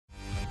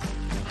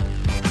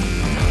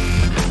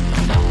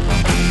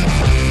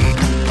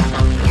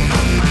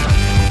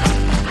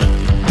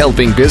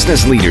helping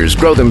business leaders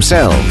grow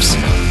themselves,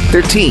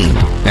 their team,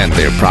 and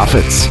their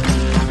profits.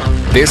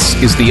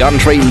 This is the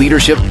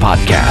EntreLeadership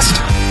Podcast.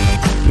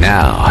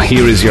 Now,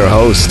 here is your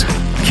host,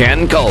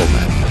 Ken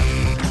Coleman.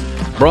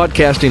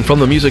 Broadcasting from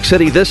the Music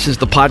City, this is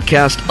the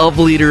podcast of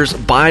leaders,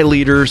 by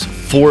leaders,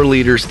 for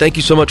leaders. Thank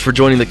you so much for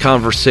joining the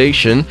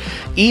conversation.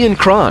 Ian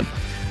Cron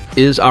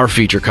is our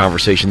feature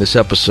conversation this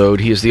episode.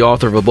 He is the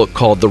author of a book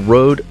called The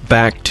Road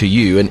Back to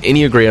You, an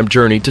Enneagram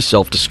Journey to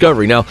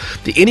Self-Discovery. Now,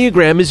 the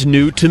Enneagram is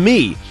new to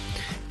me,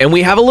 and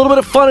we have a little bit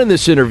of fun in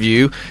this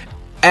interview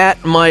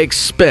at my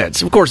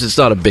expense. Of course, it's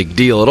not a big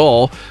deal at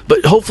all,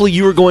 but hopefully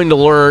you are going to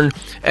learn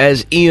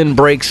as Ian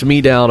breaks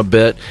me down a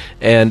bit,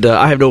 and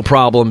I have no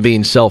problem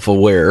being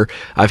self-aware.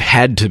 I've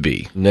had to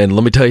be, and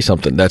let me tell you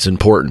something, that's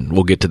important.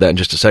 We'll get to that in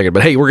just a second,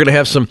 but hey, we're going to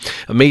have some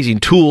amazing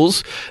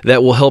tools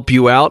that will help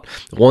you out.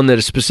 One that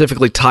is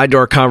specifically tied to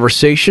our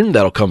conversation,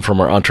 that'll come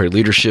from our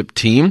EntreLeadership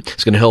team.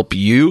 It's going to help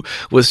you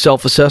with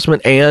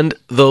self-assessment and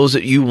those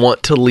that you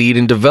want to lead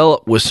and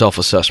develop with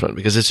self-assessment,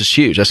 because this is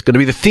huge. That's going to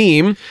be the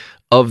theme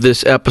of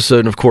this episode.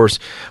 And of course,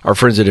 our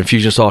friends at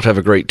Infusionsoft have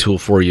a great tool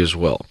for you as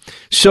well.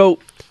 So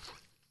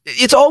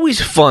it's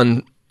always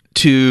fun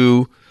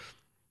to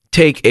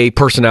take a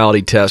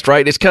personality test,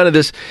 right? It's kind of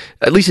this,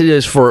 at least it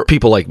is for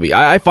people like me.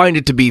 I find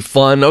it to be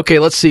fun. Okay,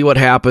 let's see what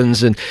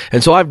happens. And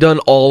so I've done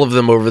all of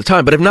them over the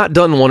time, but I've not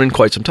done one in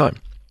quite some time.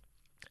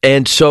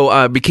 And so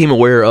I became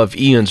aware of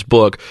Ian's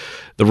book,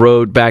 The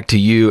Road Back to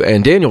You,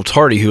 and Daniel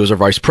Tardy, who is our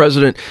vice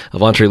president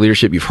of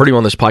EntreLeadership. You've heard him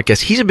on this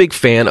podcast. He's a big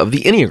fan of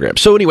the Enneagram.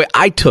 So anyway,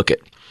 I took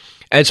it.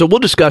 And so we'll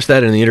discuss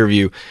that in the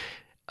interview.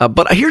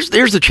 But here's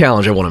the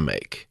challenge I want to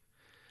make.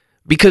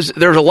 Because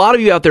there's a lot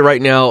of you out there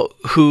right now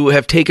who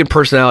have taken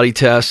personality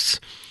tests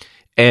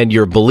and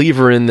you're a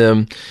believer in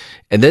them.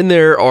 And then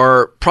there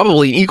are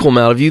probably an equal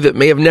amount of you that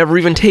may have never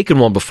even taken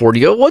one before. And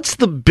you go, what's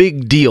the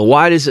big deal?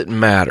 Why does it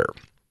matter?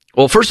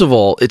 Well, first of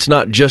all, it's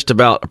not just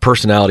about a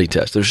personality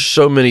test. There's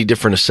so many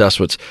different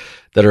assessments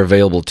that are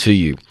available to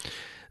you.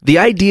 The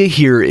idea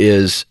here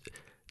is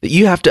that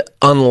you have to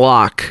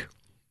unlock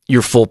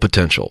your full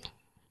potential.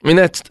 I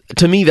mean,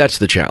 to me, that's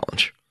the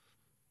challenge.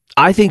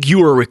 I think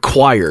you are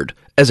required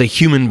as a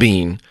human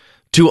being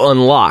to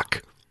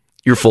unlock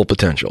your full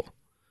potential.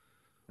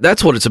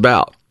 That's what it's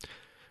about.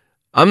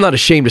 I'm not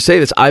ashamed to say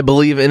this. I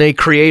believe in a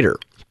creator,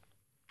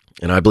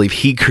 and I believe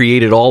he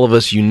created all of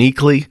us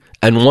uniquely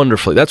and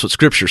wonderfully. That's what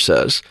Scripture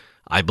says.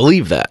 I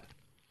believe that.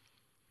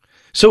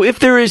 So if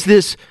there is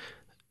this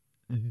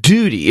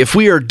duty, if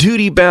we are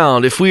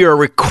duty-bound, if we are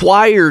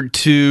required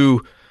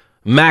to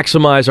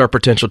maximize our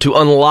potential, to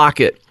unlock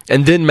it,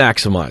 and then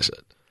maximize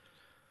it,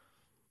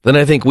 then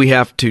I think we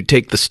have to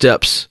take the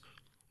steps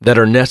that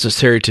are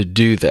necessary to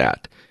do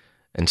that.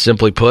 And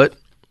simply put,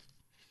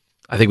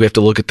 I think we have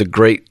to look at the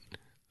great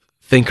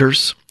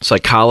thinkers,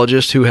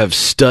 psychologists who have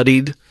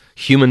studied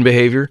human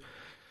behavior.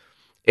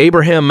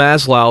 Abraham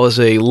Maslow is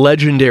a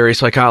legendary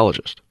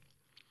psychologist.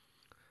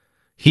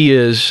 He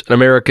is an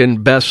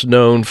American best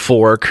known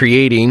for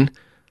creating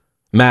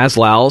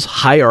Maslow's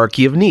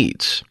hierarchy of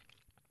needs.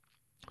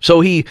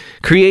 So he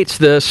creates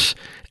this,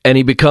 and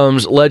he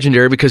becomes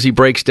legendary because he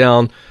breaks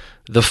down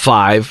the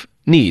 5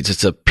 needs.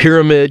 It's a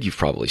pyramid. You've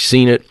probably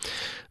seen it.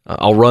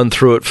 I'll run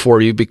through it for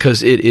you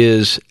because it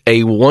is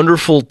a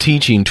wonderful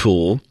teaching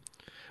tool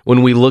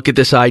when we look at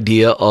this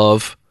idea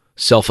of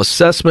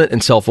self-assessment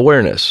and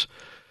self-awareness.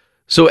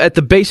 So at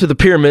the base of the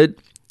pyramid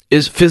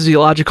is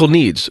physiological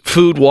needs: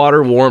 food,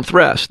 water, warmth,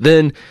 rest.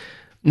 Then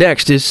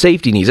next is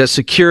safety needs. That's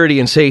security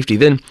and safety.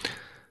 Then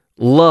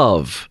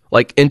love,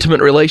 like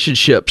intimate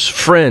relationships,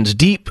 friends,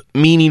 deep,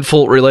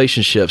 meaningful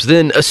relationships.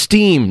 Then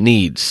esteem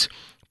needs,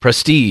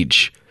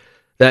 prestige,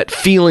 that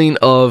feeling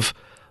of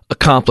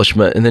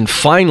accomplishment. And then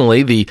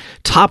finally, the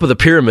top of the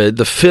pyramid,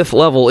 the 5th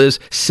level, is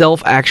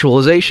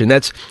self-actualization.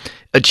 That's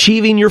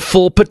achieving your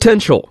full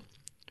potential.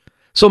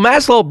 So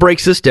Maslow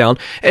breaks this down,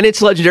 and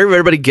it's legendary.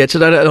 Everybody gets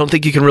it. I don't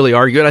think you can really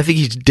argue it. I think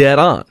he's dead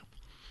on.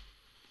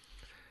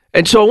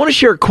 And so I want to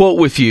share a quote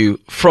with you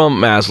from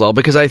Maslow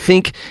because I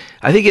think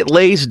it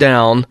lays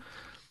down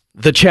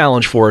the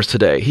challenge for us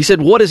today. He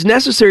said, what is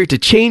necessary to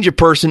change a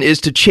person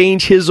is to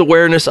change his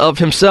awareness of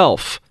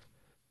himself.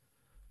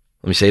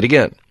 Let me say it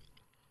again.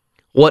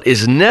 What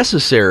is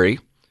necessary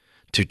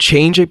to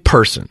change a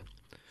person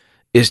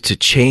is to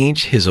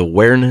change his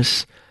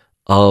awareness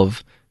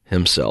of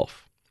himself.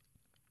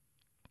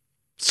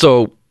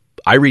 So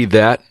I read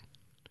that,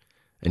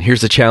 and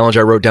here's the challenge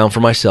I wrote down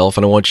for myself,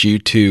 and I want you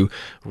to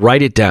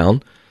write it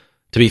down,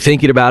 to be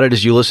thinking about it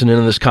as you listen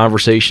into this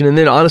conversation. And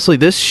then honestly,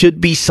 this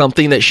should be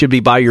something that should be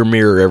by your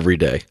mirror every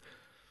day.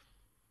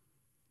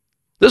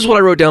 This is what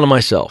I wrote down to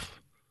myself.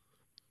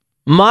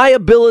 My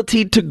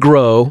ability to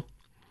grow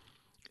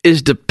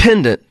is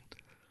dependent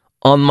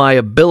on my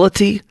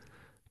ability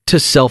to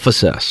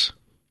self-assess.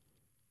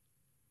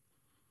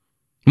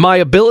 My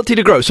ability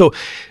to grow. So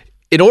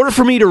in order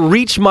for me to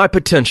reach my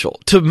potential,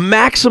 to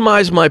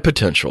maximize my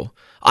potential,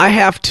 I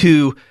have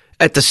to,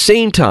 at the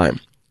same time,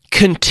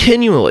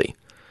 continually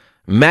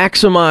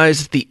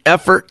maximize the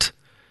effort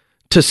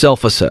to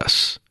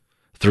self-assess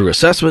through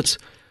assessments,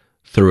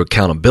 through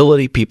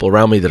accountability, people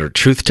around me that are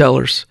truth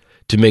tellers,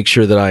 to make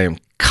sure that I am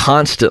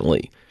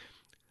constantly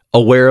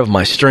aware of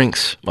my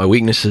strengths, my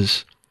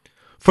weaknesses,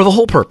 for the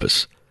whole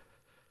purpose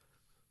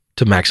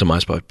to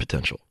maximize my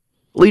potential.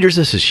 Leaders,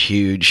 this is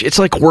huge. It's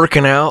like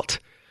working out.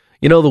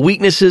 You know, the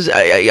weaknesses,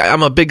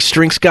 I'm a big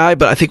strengths guy,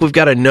 but I think we've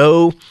got to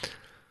know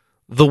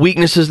the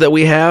weaknesses that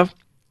we have,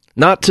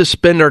 not to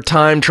spend our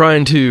time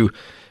trying to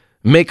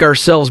make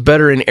ourselves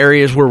better in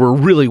areas where we're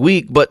really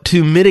weak, but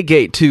to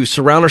mitigate, to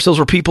surround ourselves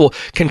where people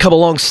can come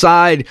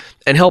alongside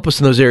and help us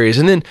in those areas.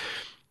 And then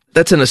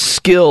that's in a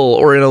skill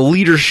or in a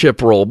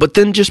leadership role, but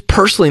then just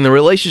personally in the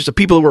relationships of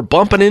people that we're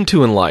bumping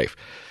into in life.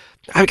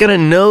 I've got to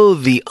know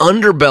the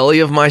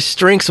underbelly of my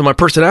strengths and my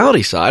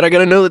personality side. I got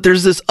to know that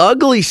there's this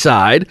ugly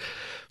side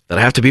that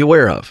I have to be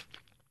aware of,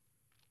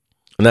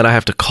 and that I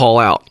have to call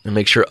out and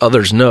make sure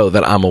others know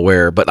that I'm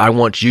aware, but I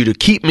want you to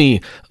keep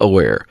me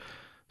aware.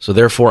 So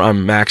therefore,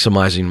 I'm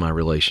maximizing my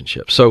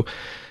relationship. So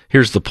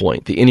here's the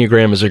point. The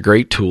Enneagram is a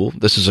great tool.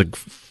 This is a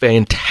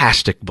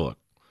fantastic book.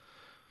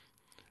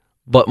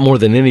 But more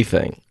than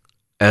anything,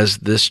 as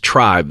this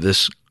tribe,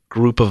 this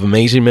group of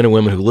amazing men and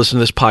women who listen to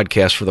this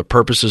podcast for the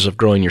purposes of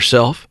growing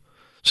yourself,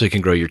 so you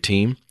can grow your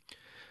team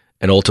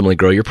and ultimately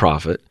grow your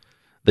profit,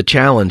 the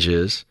challenge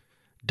is,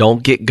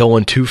 don't get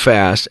going too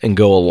fast and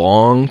go a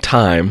long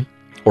time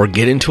or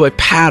get into a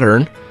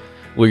pattern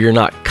where you're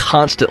not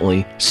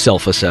constantly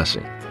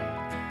self-assessing.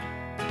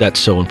 That's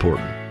so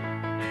important.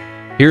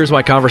 Here's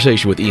my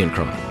conversation with Ian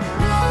Cron.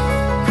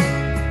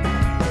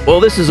 Well,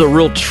 this is a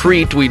real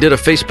treat. We did a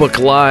Facebook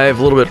Live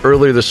a little bit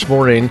earlier this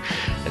morning,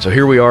 and so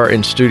here we are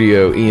in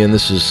studio. Ian,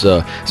 this is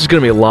going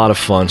to be a lot of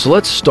fun. So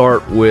let's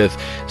start with,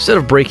 instead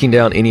of breaking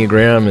down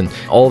Enneagram and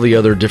all the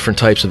other different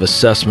types of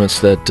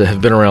assessments that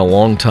have been around a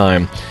long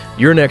time,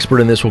 you're an expert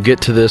in this. We'll get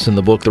to this in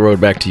the book, The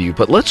Road Back to You.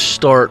 But let's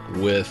start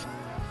with,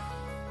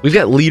 we've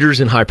got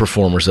leaders and high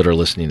performers that are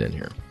listening in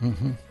here.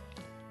 Mm-hmm.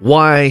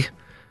 Why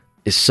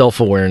is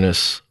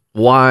self-awareness,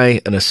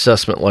 why an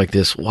assessment like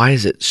this, why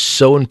is it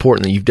so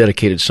important that you've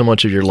dedicated so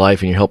much of your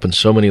life and you're helping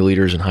so many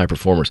leaders and high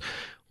performers?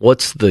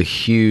 What's the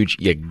huge,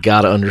 you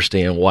got to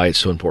understand why it's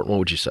so important? What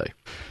would you say?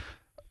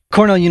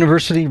 Cornell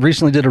University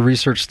recently did a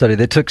research study.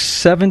 They took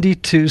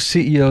 72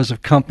 CEOs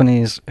of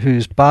companies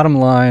whose bottom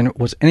line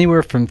was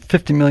anywhere from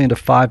 $50 million to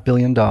 $5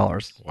 billion.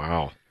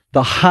 Wow.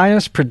 The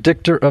highest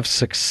predictor of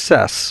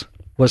success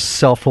was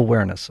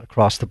self-awareness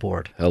across the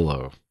board.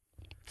 Hello.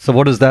 So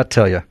what does that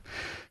tell you?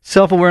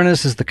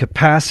 Self-awareness is the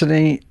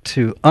capacity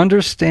to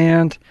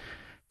understand,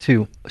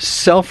 to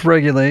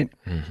self-regulate,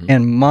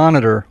 and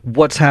monitor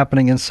what's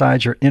happening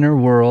inside your inner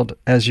world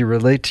as you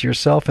relate to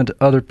yourself and to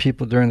other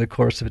people during the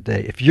course of a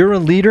day. If you're a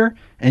leader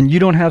and you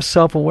don't have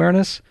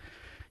self-awareness,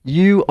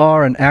 you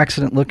are an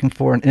accident looking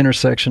for an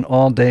intersection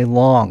all day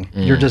long.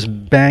 You're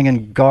just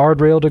banging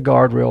guardrail to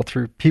guardrail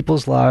through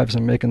people's lives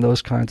and making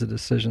those kinds of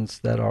decisions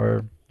that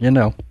are,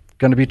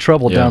 going to be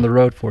trouble down the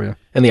road for you.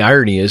 And the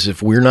irony is,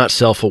 if we're not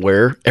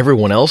self-aware,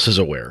 everyone else is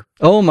aware.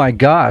 Oh my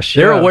gosh.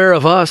 They're aware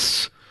of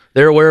us.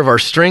 They're aware of our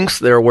strengths.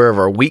 They're aware of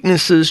our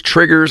weaknesses,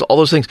 triggers, all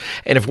those things.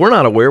 And if we're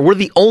not aware, we're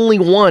the only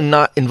one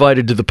not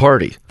invited to the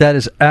party. That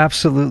is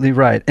absolutely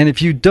right. And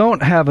if you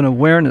don't have an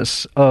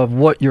awareness of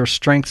what your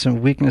strengths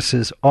and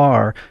weaknesses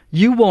are,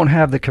 you won't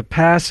have the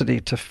capacity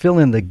to fill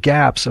in the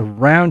gaps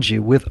around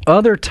you with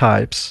other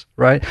types,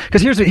 right?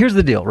 Because here's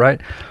the deal,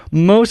 right?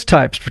 Most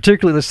types,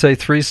 particularly, let's say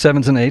 3s,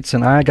 7s, and 8s,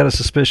 and I got a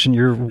suspicion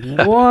you're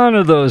one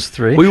of those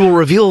 3. We will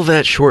reveal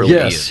that shortly.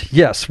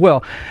 Yes.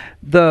 Well,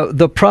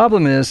 the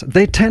problem is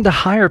they tend to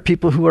hire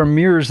people who are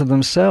mirrors of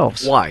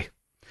themselves. Why?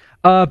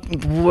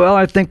 Well,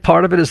 I think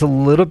part of it is a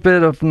little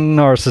bit of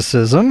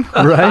narcissism,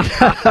 right?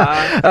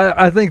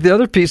 I think the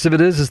other piece of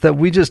it is that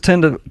we just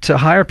tend to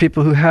hire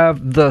people who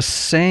have the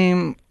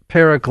same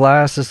pair of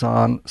glasses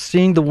on,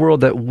 seeing the world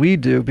that we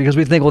do, because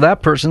we think, well,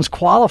 that person's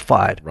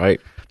qualified.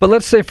 Right. But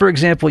let's say, for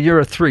example, you're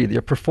a 3,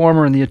 the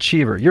performer and the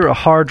achiever. You're a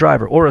hard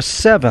driver. Or a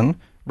 7,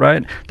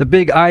 right? The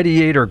big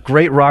ideator,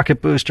 great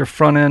rocket booster,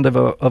 front end of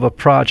a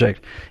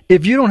project.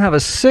 If you don't have a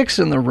 6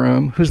 in the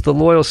room who's the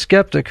loyal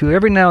skeptic who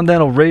every now and then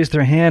will raise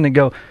their hand and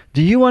go,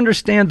 do you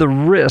understand the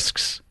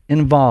risks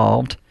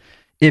involved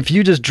if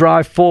you just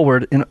drive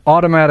forward in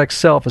automatic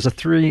self as a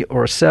 3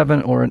 or a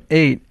 7 or an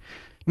 8?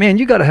 Man,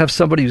 you got to have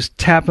somebody who's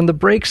tapping the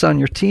brakes on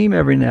your team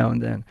every now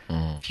and then.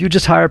 If you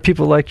just hire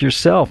people like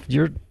yourself,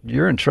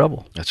 you're in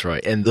trouble. That's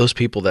right. And those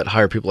people that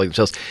hire people like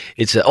themselves,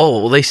 it's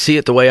they see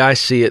it the way I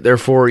see it.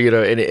 Therefore,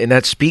 and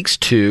that speaks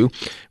to,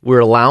 we're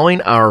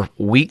allowing our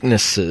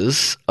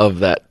weaknesses of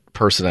that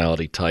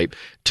personality type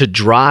to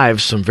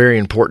drive some very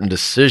important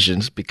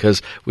decisions,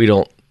 because we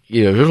don't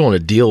want to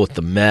deal with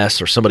the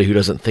mess or somebody who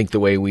doesn't think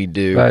the way we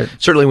do. Right.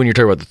 Certainly when you're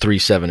talking about the 3,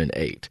 7, and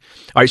 8.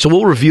 All right, so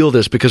we'll reveal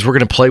this because we're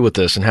going to play with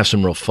this and have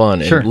some real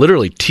fun and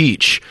literally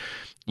teach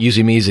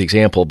using me as an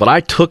example. But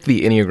I took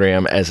the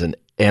Enneagram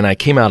and I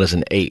came out as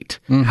an 8.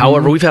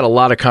 However, we've had a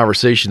lot of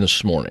conversation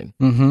this morning.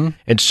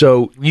 And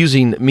so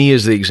using me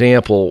as the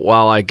example,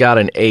 while I got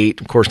an 8,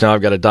 of course, now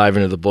I've got to dive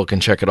into the book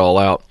and check it all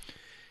out.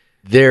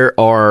 There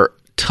are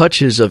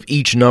touches of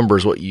each number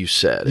is what you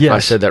said, if Yes. I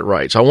said that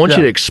right. So I want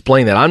you to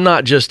explain that. I'm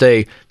not just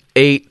a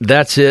 8,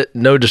 that's it,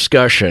 no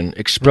discussion.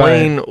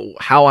 Explain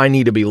how I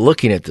need to be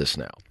looking at this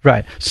now.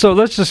 Right. So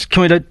let's just,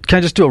 can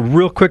I just do a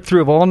real quick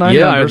through of all 9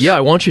 numbers? Yeah,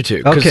 I want you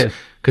to. Okay.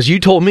 Because you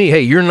told me,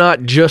 hey, you're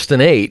not just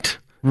an 8.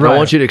 Right. I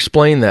want you to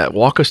explain that.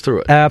 Walk us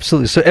through it.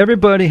 Absolutely. So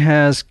everybody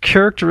has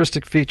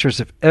characteristic features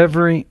of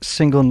every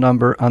single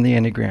number on the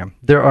Enneagram.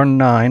 There are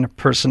 9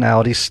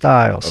 personality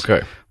styles.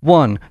 Okay.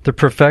 1, the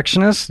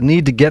perfectionists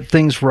need to get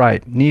things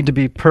right, need to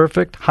be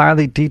perfect,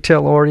 highly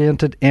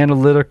detail-oriented,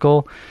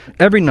 analytical.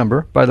 Every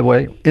number, by the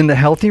way, in the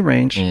healthy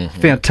range,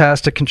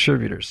 fantastic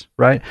contributors,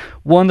 right?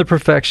 1, the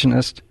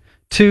perfectionist.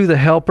 2, the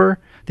helper.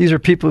 These are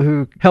people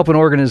who help an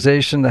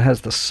organization that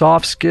has the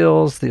soft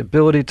skills, the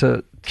ability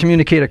to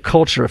communicate a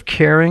culture of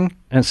caring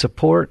and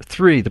support.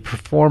 3, the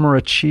performer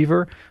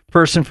achiever,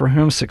 person for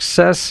whom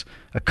success,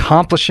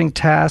 accomplishing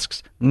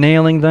tasks,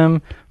 nailing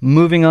them,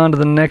 moving on to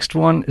the next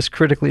one is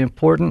critically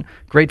important.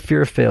 Great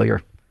fear of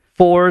failure.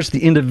 4 is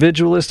the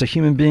individualist, a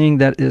human being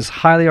that is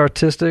highly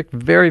artistic,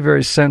 very,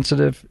 very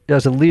sensitive.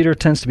 As a leader,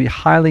 tends to be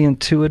highly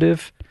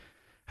intuitive,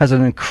 has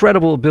an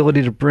incredible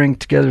ability to bring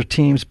together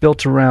teams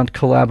built around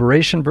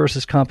collaboration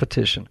versus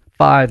competition.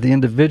 5, the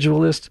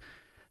individualist.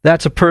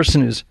 That's a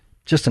person who's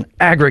just an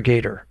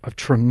aggregator of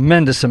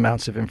tremendous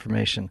amounts of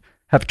information,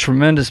 have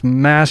tremendous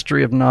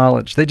mastery of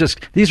knowledge.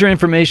 These are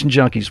information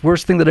junkies.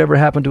 Worst thing that ever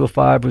happened to a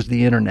 5 was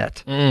the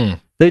internet.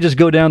 They just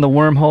go down the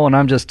wormhole, and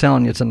I'm just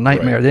telling you, it's a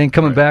nightmare. Right. They ain't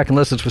coming back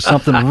unless it's for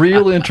something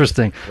real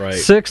interesting. Right.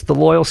 6, the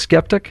loyal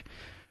skeptic.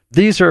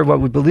 These are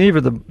what we believe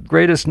are the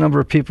greatest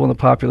number of people in the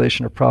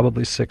population are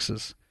probably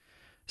 6s.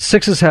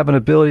 6s have an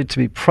ability to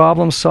be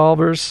problem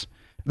solvers.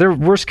 They're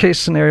worst case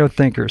scenario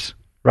thinkers.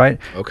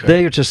 Right? Okay.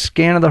 They are just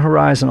scanning the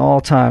horizon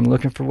all the time,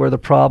 looking for where the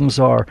problems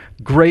are.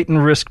 Great in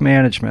risk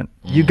management.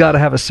 You got to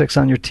have a 6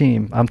 on your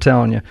team, I'm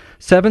telling you.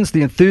 7's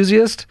the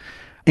enthusiast.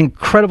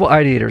 Incredible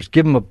ideators.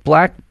 Give them a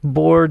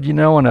blackboard, and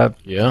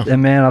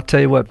and man, I'll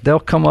tell you what, they'll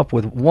come up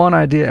with one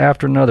idea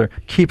after another.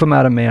 Keep them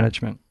out of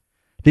management.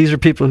 These are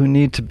people who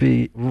need to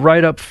be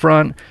right up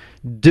front,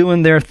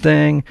 doing their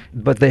thing,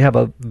 but they have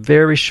a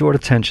very short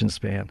attention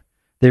span.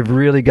 They've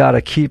really got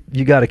to keep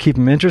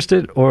them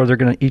interested, or they're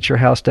going to eat your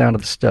house down to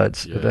the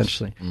studs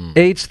eventually.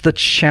 8's the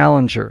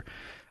challenger.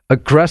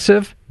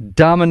 Aggressive,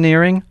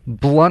 domineering,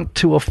 blunt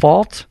to a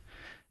fault.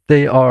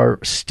 They are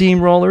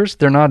steamrollers.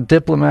 They're not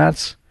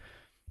diplomats,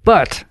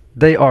 but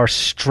they are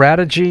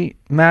strategy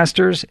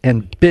masters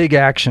and big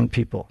action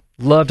people.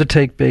 Love to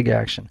take big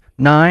action.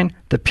 9,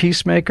 the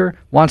peacemaker,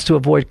 wants to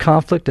avoid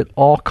conflict at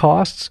all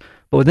costs.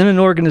 But within an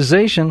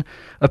organization,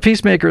 a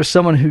peacemaker is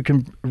someone who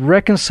can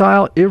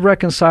reconcile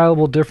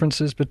irreconcilable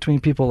differences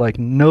between people like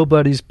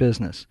nobody's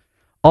business.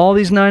 All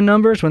these 9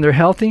 numbers, when they're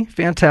healthy,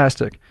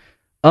 fantastic.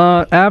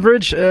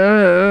 Average,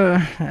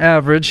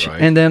 average.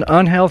 Right. And then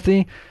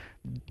unhealthy,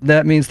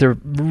 that means they're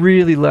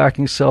really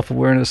lacking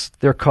self-awareness.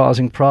 They're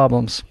causing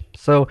problems.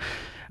 So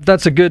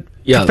that's a good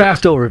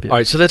fast overview. All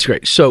right, so that's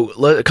great. So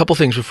a couple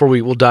things before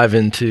we'll dive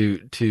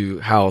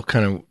into how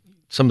kind of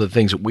some of the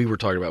things that we were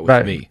talking about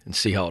with me and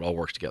see how it all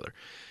works together.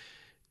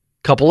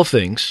 Couple of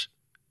things.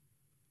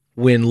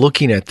 When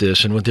looking at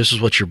this, and this is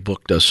what your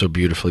book does so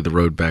beautifully, The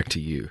Road Back to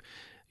You,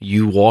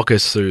 you walk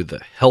us through the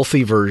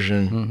healthy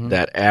version,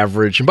 that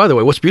average. And by the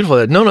way, what's beautiful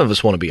is that none of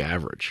us want to be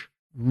average.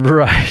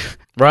 Right.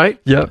 Right?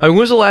 Yep. I mean, when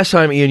was the last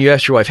time, Ian, you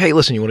asked your wife, hey,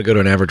 listen, you want to go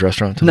to an average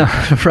restaurant today?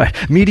 No, right.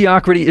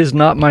 Mediocrity is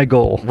not my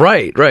goal.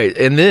 Right.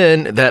 And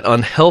then that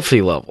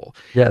unhealthy level.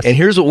 Yes. And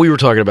here's what we were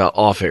talking about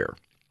off air.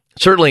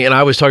 Certainly, and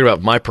I was talking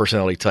about my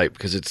personality type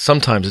because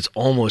sometimes it's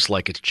almost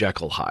like it's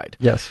Jekyll Hyde.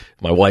 Yes.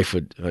 My wife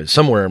would,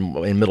 somewhere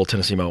in Middle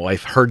Tennessee, my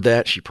wife heard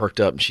that. She perked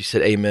up and she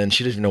said amen.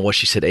 She didn't even know what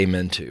she said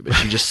amen to, but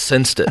she just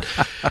sensed it.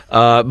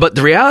 But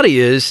the reality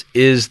is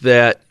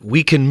that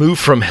we can move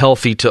from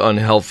healthy to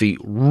unhealthy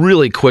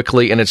really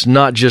quickly, and it's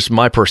not just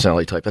my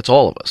personality type. That's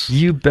all of us.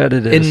 You bet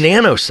it is. In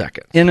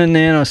nanoseconds. In a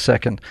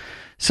nanosecond.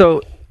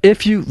 So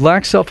if you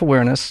lack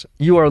self-awareness,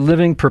 you are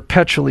living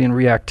perpetually in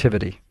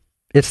reactivity.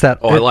 It's that.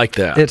 I like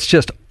that. It's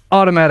just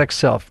automatic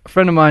self. A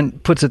friend of mine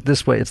puts it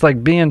this way. It's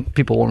like being,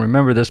 people won't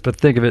remember this, but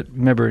think of it,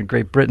 remember in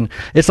Great Britain,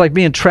 it's like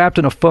being trapped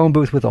in a phone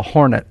booth with a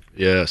hornet.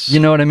 Yes. You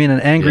know what I mean? An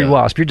angry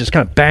wasp. You're just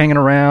kind of banging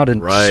around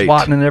and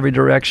swatting in every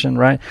direction,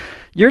 right?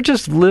 You're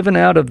just living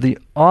out of the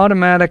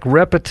automatic,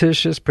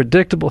 repetitious,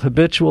 predictable,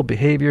 habitual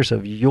behaviors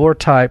of your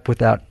type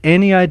without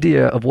any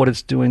idea of what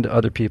it's doing to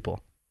other people,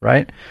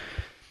 right?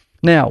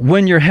 Now,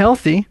 when you're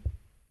healthy,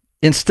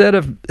 instead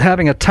of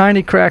having a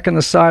tiny crack in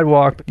the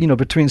sidewalk,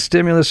 between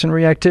stimulus and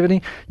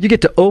reactivity, you get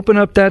to open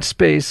up that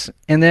space,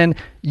 and then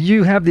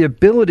you have the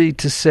ability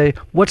to say,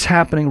 what's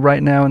happening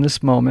right now in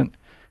this moment?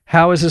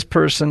 How is this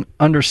person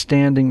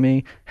understanding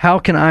me? How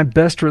can I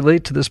best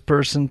relate to this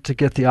person to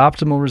get the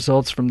optimal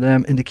results from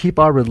them and to keep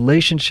our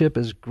relationship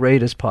as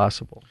great as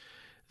possible?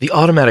 The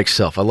automatic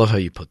self, I love how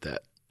you put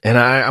that. And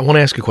I want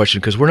to ask a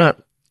question because we're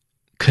not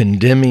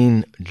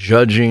condemning,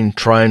 judging,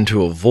 trying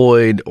to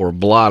avoid or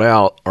blot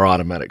out our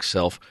automatic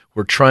self.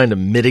 We're trying to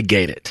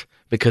mitigate it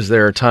because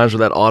there are times where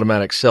that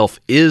automatic self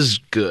is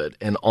good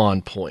and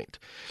on point.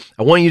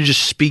 I want you to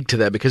just speak to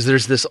that, because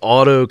there's this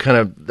auto kind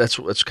of,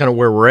 that's kind of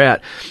where we're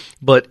at.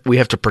 But we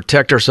have to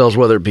protect ourselves,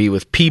 whether it be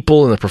with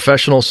people in the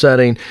professional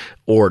setting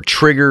or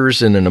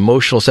triggers in an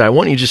emotional setting. I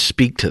want you to just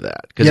speak to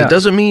that, because it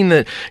doesn't mean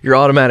that your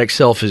automatic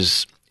self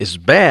is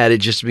bad. It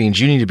just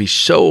means you need to be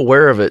so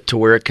aware of it to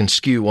where it can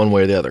skew one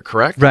way or the other,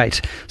 correct? Right.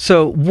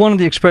 So one of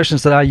the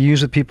expressions that I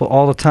use with people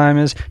all the time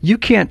is, you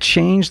can't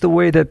change the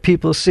way that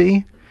people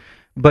see,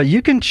 but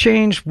you can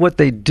change what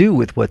they do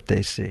with what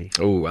they see.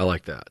 Oh, I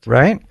like that.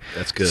 Right?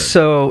 That's good.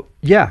 So,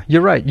 yeah,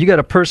 you're right. You got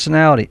a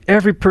personality.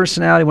 Every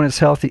personality, when it's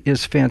healthy,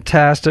 is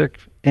fantastic.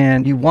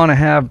 And you want to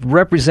have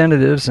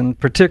representatives, and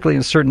particularly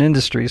in certain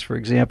industries, for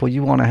example,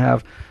 you want to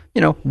have,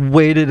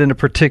 weighted in a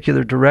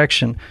particular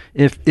direction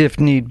if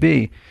need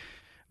be.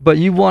 But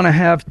you want to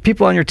have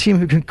people on your team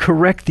who can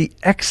correct the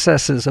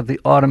excesses of the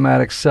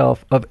automatic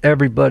self of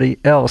everybody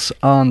else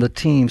on the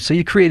team. So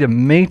you create a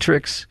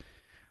matrix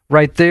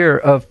right there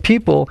of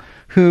people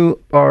who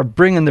are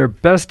bringing their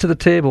best to the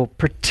table,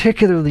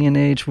 particularly in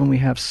age when we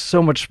have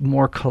so much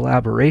more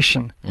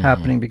collaboration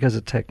happening because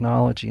of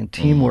technology, and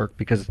teamwork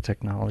because of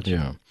technology.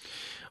 Yeah.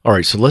 All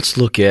right, so let's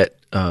look at,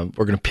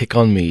 we're going to pick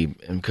on me,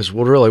 because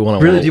what really want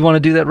to... Really, do you want to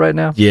do that right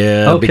now?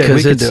 Yeah, okay,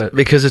 because we can do it.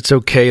 Because it's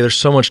okay. There's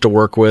so much to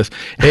work with.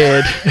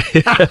 And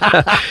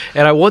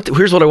and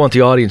here's what I want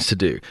the audience to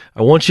do.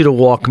 I want you to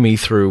walk me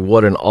through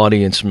what an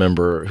audience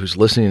member who's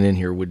listening in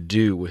here would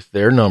do with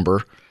their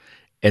number,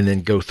 and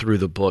then go through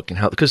the book, and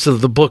how, because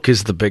the book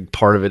is the big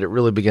part of it. It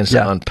really begins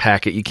to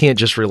unpack it. You can't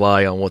just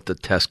rely on what the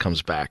test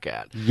comes back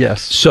at.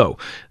 Yes. So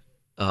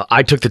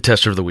I took the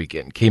test over the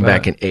weekend, came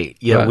back in 8.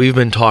 Yeah, we've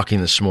been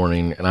talking this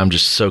morning, and I'm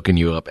just soaking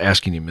you up,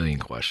 asking you a million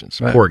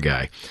questions. Poor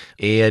guy.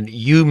 And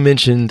you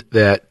mentioned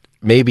that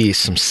maybe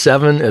some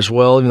 7 as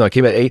well, even though I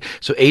came at 8.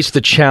 So 8's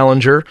the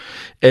challenger.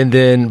 And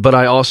then, but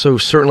I also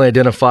certainly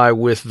identify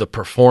with the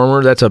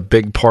performer. That's a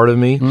big part of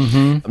me.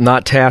 I'm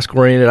not task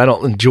oriented. I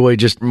don't enjoy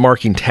just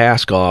marking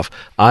task off.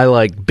 I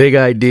like big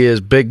ideas,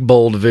 big,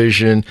 bold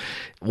vision.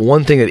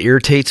 One thing that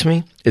irritates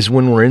me is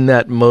when we're in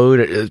that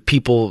mode,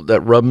 people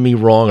that rub me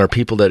wrong are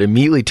people that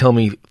immediately tell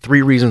me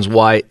 3 reasons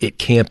why it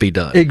can't be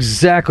done.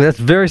 Exactly. That's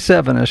very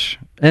 7-ish.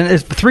 And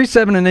it's 3,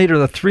 7, and 8 are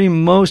the 3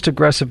 most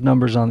aggressive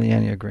numbers on the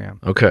Enneagram.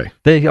 Okay.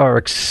 They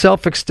are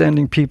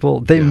self-extending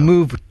people. They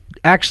move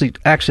actually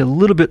a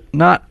little bit,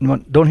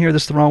 don't hear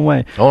this the wrong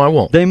way. Oh, I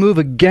won't. They move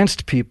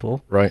against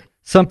people. Right.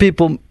 Some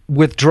people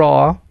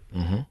withdraw,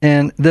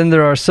 and then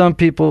there are some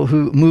people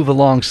who move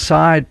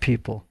alongside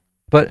people.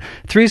 But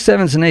 3,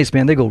 7s, and 8s,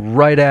 man, they go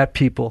right at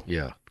people.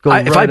 Yeah.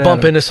 If I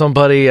bump into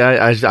somebody,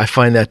 I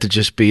find that to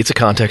just be, it's a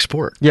contact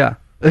sport. Yeah.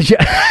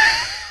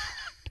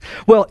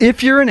 Well,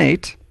 if you're an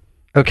 8,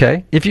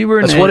 okay, if you were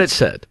an 8. That's what it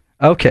said.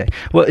 Okay.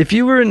 Well, if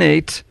you were an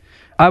 8,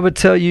 I would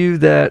tell you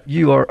that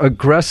you are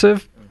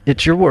aggressive.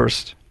 It's your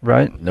worst,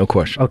 right? No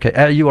question.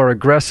 Okay. You are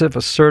aggressive,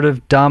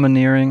 assertive,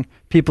 domineering.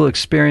 People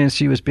experience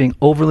you as being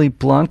overly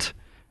blunt.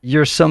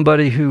 You're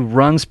somebody who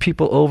runs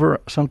people over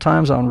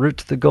sometimes en route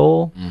to the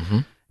goal.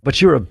 But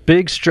you're a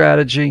big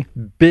strategy,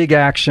 big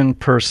action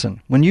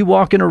person. When you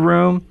walk in a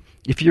room,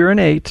 if you're an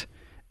 8,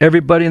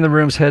 everybody in the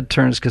room's head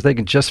turns because they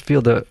can just feel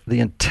the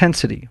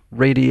intensity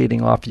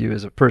radiating off you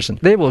as a person.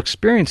 They will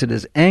experience it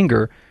as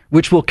anger,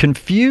 which will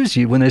confuse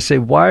you when they say,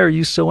 "Why are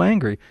you so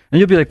angry?" And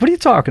you'll be like, "What are you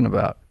talking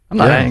about? I'm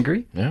not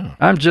angry. Yeah.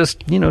 I'm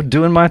just,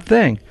 doing my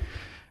thing."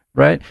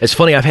 Right? It's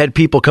funny. I've had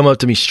people come up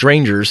to me,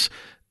 strangers,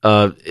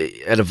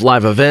 at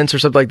live events or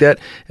something like that,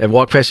 and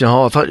walk past in the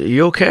hall. I thought, "Are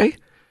you okay?"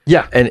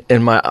 Yeah.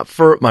 And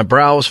my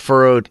brow is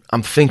furrowed.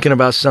 I'm thinking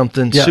about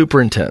something super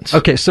intense.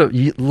 Okay, so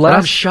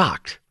I'm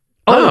shocked.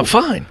 Oh, I'm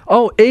fine.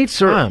 Oh,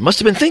 8s are... must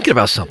have been thinking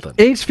about something.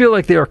 8s feel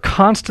like they are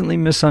constantly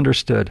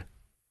misunderstood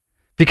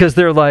because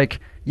they're like,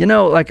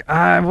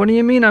 what do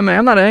you mean? I'm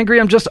not angry.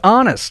 I'm just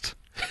honest.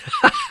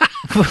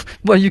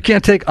 Well, you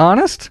can't take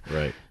honest?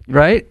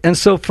 Right? And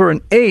so for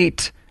an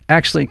 8,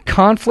 actually,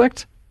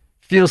 conflict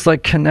feels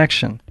like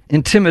connection.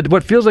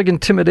 What feels like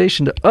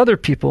intimidation to other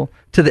people,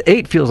 to the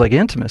 8 feels like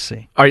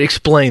intimacy. All right,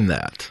 explain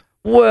that.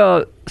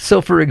 Well, so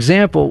for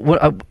example,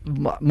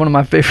 one of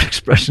my favorite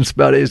expressions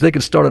about it is they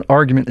can start an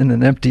argument in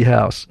an empty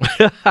house.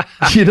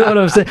 You know what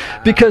I'm saying?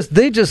 Because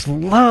they just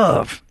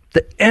love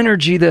the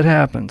energy that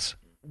happens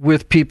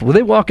with people. When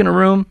they walk in a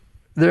room,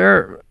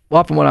 they're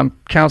often when I'm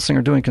counseling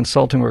or doing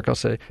consulting work, I'll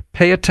say,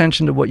 pay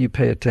attention to what you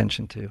pay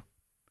attention to.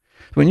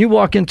 When you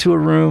walk into a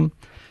room,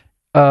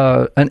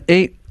 an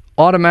 8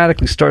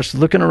 automatically starts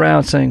looking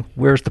around saying,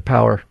 where's the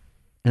power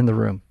in the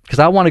room? Because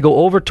I want to go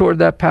over toward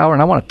that power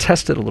and I want to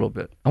test it a little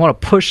bit. I want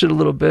to push it a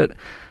little bit.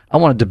 I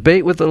want to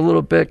debate with it a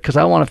little bit because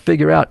I want to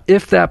figure out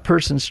if that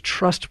person's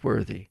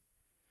trustworthy.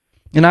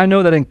 And I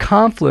know that in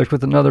conflict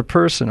with another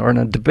person or in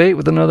a debate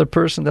with another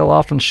person, they'll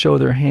often show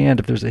their hand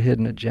if there's a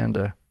hidden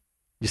agenda.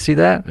 You see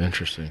that?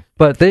 Interesting.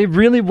 But they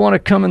really want to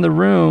come in the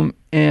room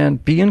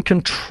and be in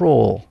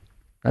control.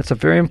 That's a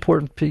very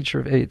important feature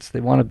of 8s.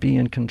 They want to be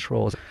in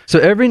control. So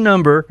every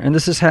number, and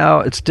this is how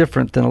it's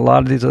different than a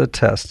lot of these other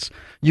tests,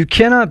 You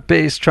cannot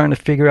base trying to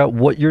figure out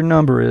what your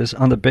number is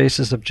on the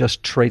basis of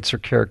just traits or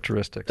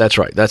characteristics. That's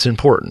right. That's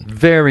important.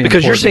 Very because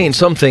important. You're saying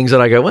some things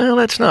that I go, well,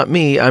 that's not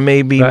me. I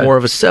may be more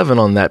of a 7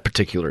 on that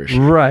particular issue.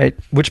 Right,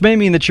 which may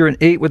mean that you're an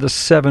 8 with a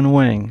 7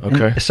 wing.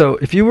 Okay. And so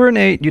if you were an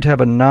 8, you'd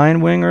have a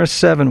 9 wing or a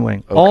 7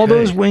 wing. Okay. All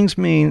those wings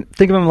mean,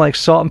 think of them like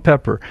salt and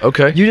pepper.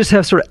 Okay. You just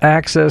have sort of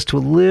access to a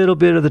little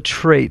bit of the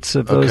traits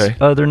of those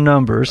other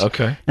numbers.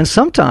 Okay. And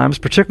sometimes,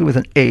 particularly with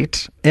an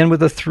 8 and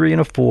with a 3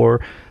 and a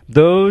 4,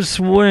 those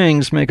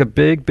wings make a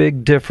big,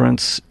 big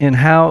difference in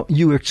how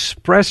you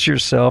express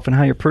yourself and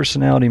how your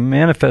personality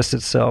manifests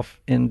itself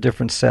in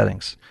different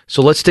settings.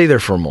 So let's stay there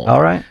for a moment.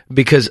 All right.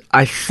 Because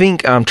I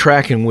think I'm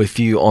tracking with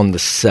you on the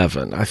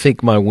 7. I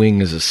think my wing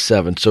is a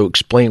 7. So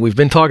explain, we've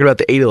been talking about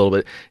the 8 a little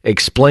bit.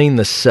 Explain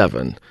the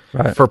 7.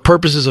 Right. For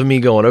purposes of me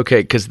going,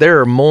 okay, because there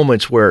are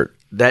moments where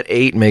that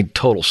 8 made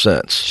total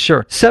sense.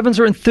 Sure. 7s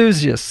are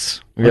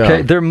enthusiasts. Yeah.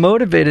 Okay. They're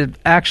motivated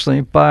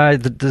actually by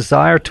the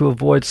desire to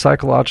avoid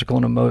psychological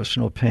and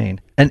emotional pain.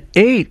 An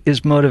 8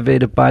 is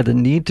motivated by the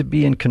need to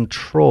be in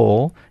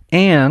control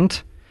and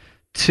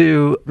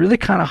to really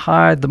kind of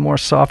hide the more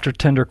softer,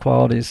 tender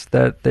qualities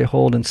that they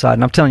hold inside.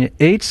 And I'm telling you,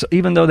 8s,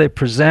 even though they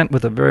present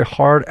with a very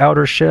hard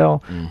outer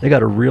shell, they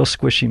got a real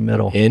squishy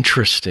middle.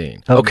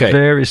 Interesting. Okay.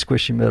 Very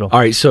squishy middle. All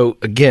right. So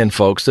again,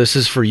 folks, this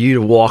is for you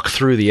to walk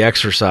through the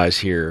exercise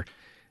here.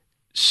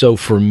 So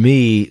for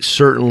me,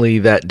 certainly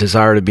that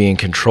desire to be in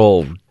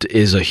control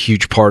is a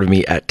huge part of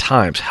me at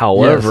times.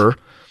 However,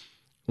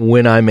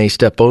 when I may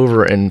step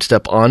over and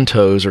step on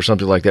toes or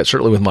something like that,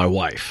 certainly with my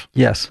wife.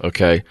 Yes.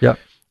 Okay. Yep.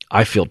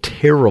 I feel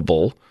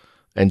terrible.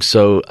 And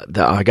so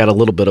I got a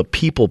little bit of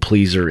people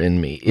pleaser in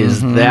me.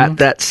 Is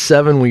that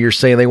 7 where you're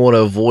saying they want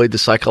to avoid the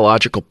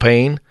psychological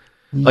pain?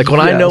 Like when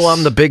I know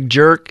I'm the big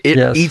jerk,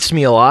 it eats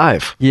me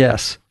alive.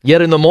 Yes.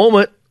 Yet in the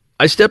moment,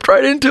 I stepped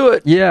right into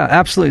it. Yeah,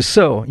 absolutely.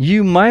 So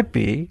you might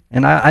be,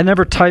 and I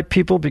never type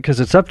people because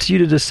it's up to you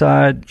to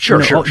decide.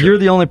 Sure. You're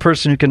the only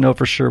person who can know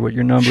for sure what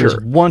your number is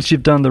once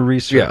you've done the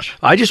research.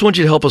 Yeah. I just want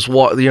you to help us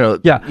walk,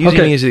 using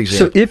me as the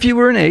example. So if you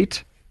were an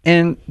 8,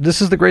 and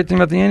this is the great thing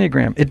about the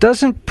Enneagram, it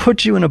doesn't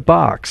put you in a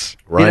box.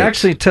 Right. It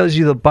actually tells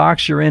you the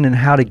box you're in and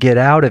how to get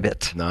out of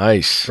it.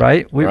 Nice.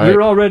 Right?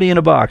 You're already in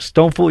a box.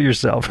 Don't fool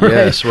yourself. Right?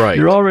 Yes, right.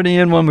 You're already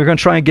in one. We're going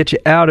to try and get you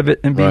out of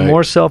it and be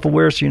more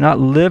self-aware so you're not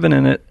living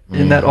in it,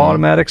 in that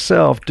automatic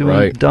self,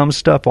 doing dumb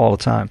stuff all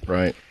the time.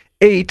 Right.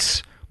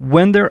 8s,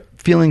 when they're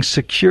feeling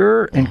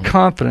secure and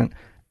confident,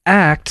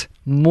 act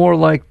more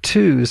like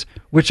 2s,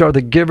 which are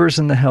the givers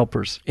and the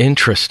helpers.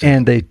 Interesting.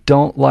 And they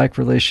don't like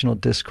relational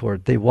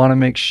discord. They want to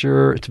make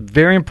sure, it's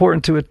very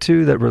important to a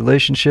 2 that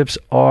relationships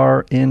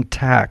are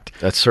intact.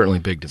 That's certainly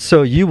big to me.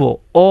 So you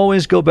will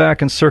always go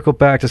back and circle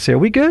back to say, are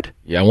we good?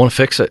 Yeah, I want to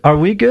fix it. Are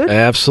we good?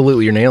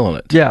 Absolutely, you're nailing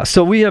it. Yeah,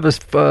 so we have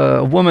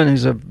a woman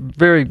who's a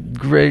very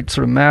great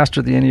sort of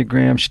master of the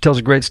Enneagram. She tells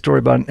a great story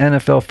about an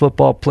NFL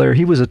football player.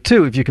 He was a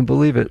 2, if you can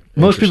believe it.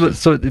 Most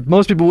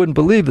people wouldn't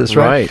believe this,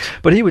 right?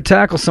 But he would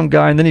tackle some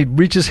guy, and then he'd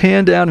reach his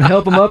hand down and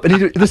help him up,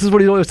 and this is what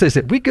he'd always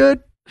say, we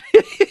good?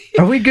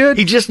 Are we good?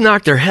 He just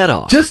knocked their head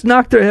off. Just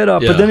knocked their head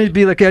off, but then he'd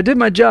be like, hey, I did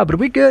my job, but are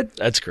we good?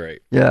 That's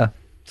great. Yeah.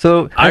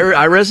 So I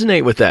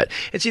resonate with that.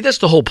 And see, that's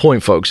the whole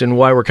point, folks, and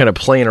why we're kind of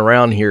playing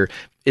around here.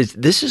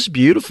 This is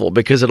beautiful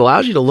because it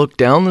allows you to look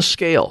down the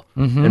scale.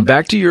 And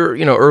back to your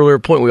earlier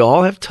point, we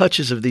all have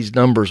touches of these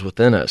numbers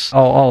within us.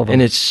 All of them.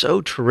 And it's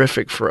so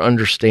terrific for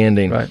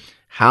understanding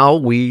how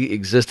we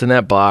exist in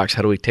that box.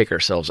 How do we take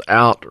ourselves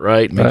out,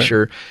 right? Make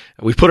sure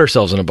we put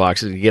ourselves in a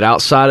box and get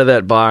outside of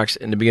that box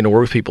and to begin to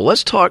work with people.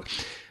 Let's talk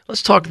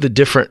the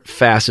different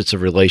facets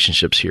of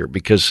relationships here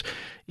because,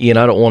 Ian,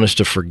 I don't want us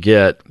to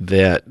forget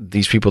that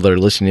these people that are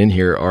listening in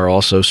here are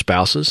also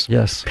spouses,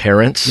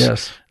 parents.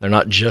 Yes. They're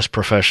not just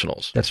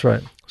professionals. That's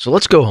right. So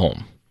let's go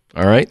home,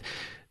 all right?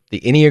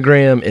 The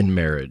Enneagram in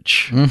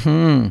marriage.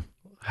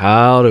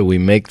 How do we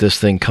make this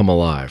thing come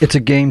alive? It's a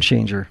game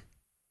changer.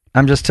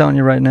 I'm just telling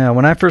you right now.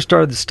 When I first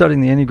started studying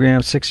the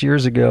Enneagram 6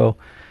 years ago,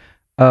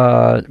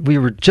 we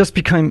were just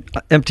becoming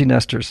empty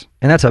nesters.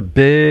 And that's a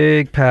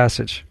big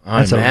passage.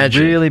 That's a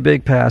really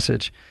big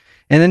passage.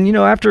 And then,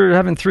 after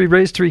having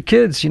raised 3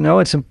 kids,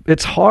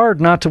 it's hard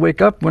not to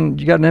wake up when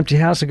you got an empty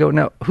house and go,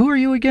 now, who are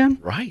you again?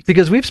 Right.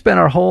 Because we've spent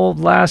our whole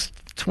last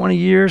 20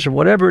 years or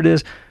whatever it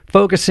is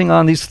focusing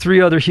on these 3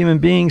 other human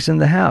beings in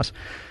the house.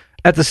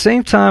 At the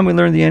same time, we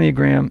learned the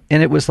Enneagram,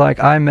 and it was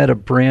like I met a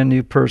brand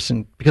new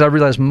person because I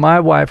realized my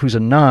wife, who's a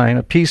 9,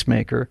 a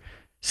peacemaker,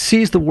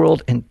 sees the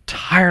world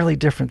entirely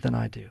different than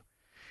I do.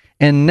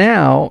 And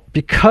now,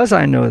 because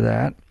I know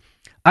that,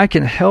 I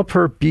can help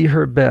her be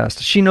her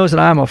best. She knows that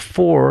I'm a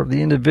 4,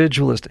 the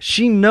individualist.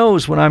 She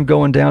knows when I'm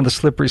going down the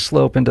slippery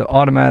slope into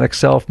automatic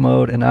self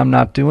mode and I'm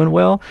not doing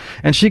well.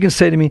 And she can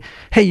say to me,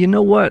 hey, you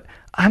know what?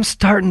 I'm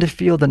starting to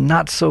feel the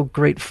not so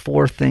great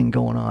 4 thing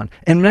going on.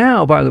 And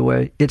now, by the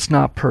way, it's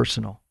not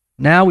personal.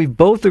 Now we've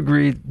both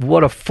agreed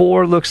what a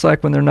 4 looks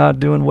like when they're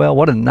not doing well,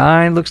 what a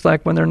 9 looks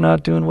like when they're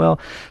not doing well.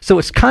 So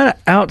it's kind of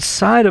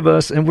outside of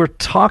us, and we're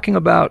talking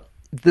about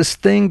this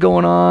thing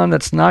going on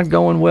that's not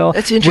going well.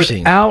 That's interesting.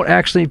 Without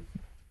actually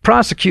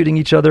prosecuting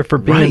each other for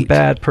being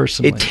bad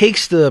personally. It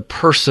takes the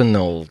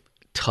personal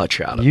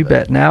touch out of it. You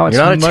bet. Now it's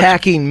you're not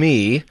attacking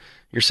me.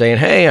 You're saying,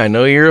 hey, I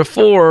know you're a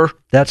 4.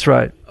 That's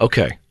right.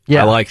 Okay.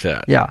 Yeah. I like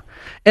that. Yeah.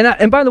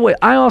 And by the way,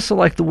 I also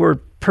like the word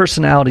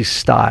personality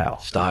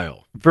style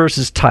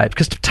versus type,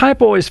 because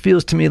type always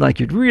feels to me like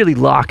you're really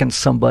locking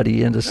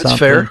somebody into something. That's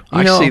fair.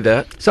 I see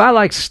that. So I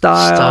like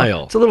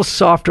style. It's a little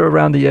softer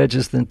around the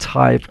edges than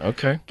type.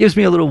 Okay. Gives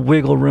me a little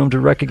wiggle room to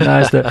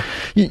recognize that.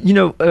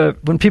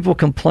 When people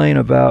complain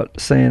about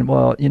saying,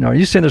 well, are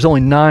you saying there's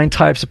only 9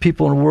 types of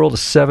people in the world of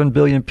 7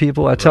 billion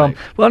people? I tell them,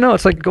 well, no,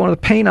 it's like going to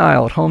the paint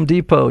aisle at Home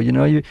Depot.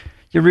 You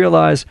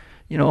realize,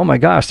 oh my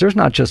gosh, there's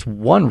not just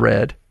one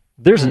red.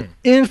 There's an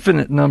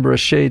infinite number of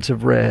shades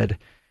of red.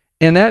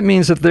 And that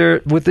means that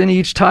there, within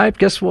each type,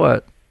 guess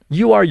what?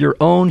 You are your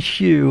own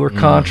hue or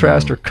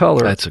contrast or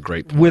color. That's a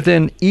great point.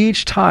 Within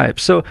each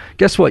type. So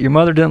guess what? Your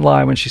mother didn't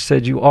lie when she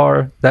said you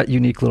are that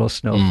unique little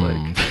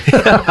snowflake.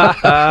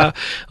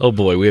 Oh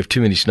boy, we have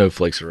too many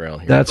snowflakes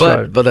around here. That's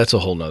right. But that's a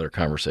whole nother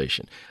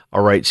conversation.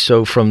 All right,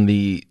 so from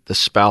the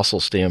spousal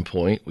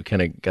standpoint, we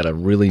kind of got a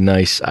really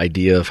nice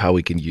idea of how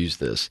we can use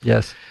this.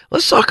 Yes.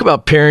 Let's talk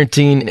about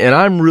parenting, and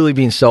I'm really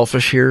being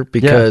selfish here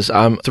because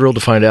I'm thrilled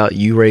to find out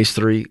you raised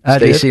 3.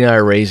 Stacy and I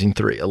are raising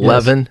 3,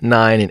 11,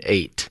 9, and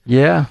 8.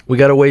 Yeah. We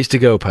got a ways to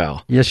go,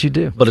 pal. Yes, you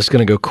do. But it's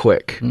going to go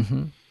quick.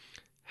 Mm-hmm.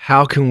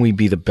 How can we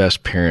be the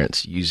best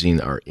parents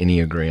using our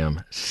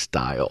Enneagram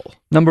style?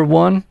 Number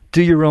 1,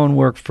 do your own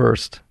work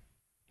first.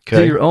 Okay.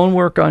 Do your own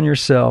work on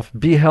yourself.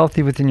 Be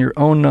healthy within your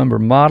own number.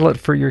 Model it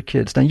for your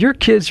kids. Now, your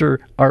kids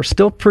are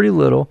still pretty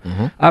little.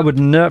 Mm-hmm. I would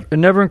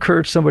never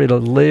encourage somebody to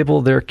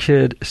label their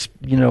kid,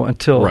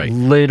 until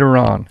later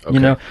on.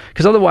 Okay.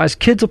 Because otherwise,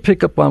 kids will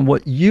pick up on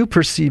what you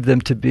perceive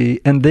them to be,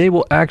 and they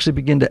will actually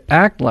begin to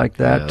act like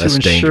that to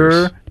ensure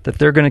dangerous. That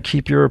they're going to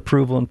keep your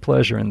approval and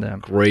pleasure in them.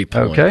 Great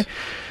point. Okay.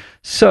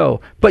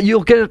 So, but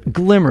you'll get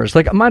glimmers.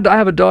 Like I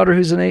have a daughter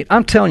who's an 8.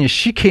 I'm telling you,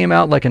 she came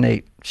out like an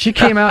 8. She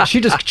came out, she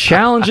just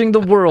challenging the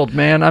world,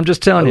 man. I'm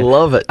just telling you. I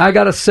love it. I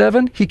got a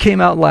 7. He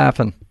came out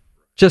laughing.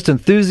 Just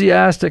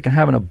enthusiastic and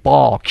having a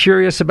ball.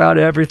 Curious about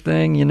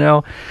everything, And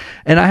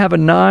I have a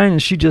 9,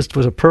 and she just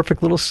was a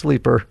perfect little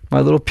sleeper. My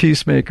little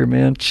peacemaker,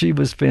 man. She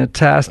was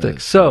fantastic.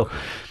 So,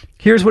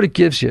 here's what it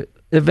gives you.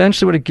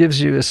 Eventually what it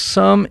gives you is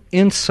some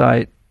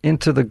insight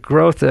into the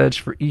growth edge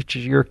for each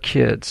of your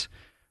kids.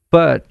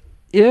 But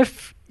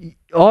if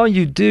all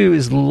you do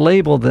is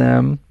label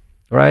them,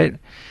 right,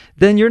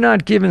 then you're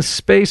not giving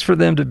space for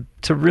them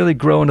to really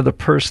grow into the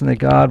person that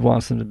God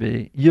wants them to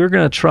be. You're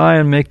going to try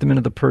and make them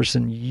into the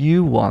person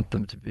you want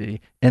them to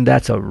be, and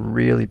that's a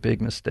really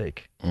big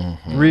mistake.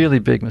 Mm-hmm. Really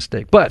big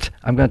mistake. But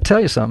I'm going to tell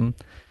you something.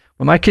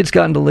 When my kids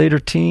got into later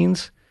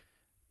teens,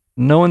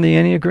 knowing the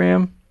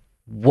Enneagram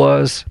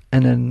was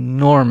an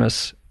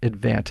enormous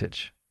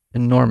advantage.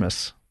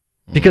 Enormous.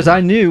 Because I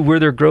knew where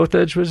their growth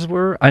edges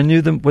were. I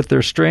knew them what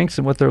their strengths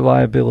and what their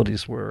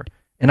liabilities were.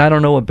 And I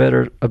don't know a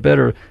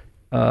better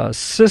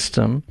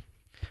system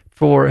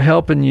for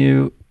helping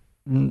you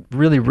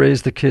really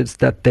raise the kids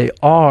that they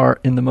are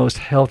in the most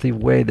healthy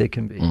way they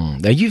can be.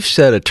 Now, you've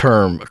said a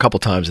term a couple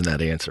times in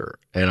that answer,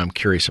 and I'm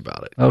curious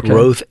about it. Okay.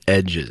 Growth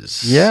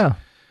edges. Yeah.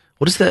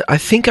 What is that? I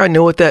think I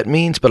know what that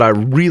means, but I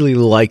really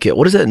like it.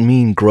 What does that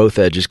mean, growth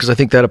edges? Because I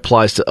think that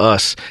applies to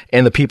us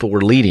and the people we're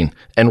leading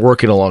and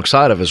working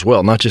alongside of as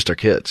well, not just our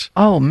kids.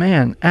 Oh,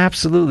 man,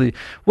 absolutely.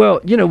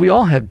 Well, we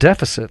all have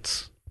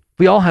deficits.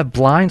 We all have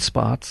blind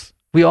spots.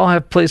 We all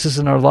have places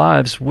in our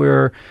lives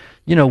where,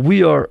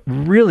 we are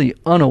really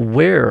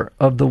unaware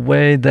of the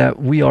way that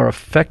we are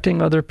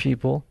affecting other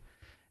people.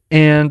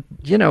 And,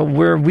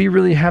 where we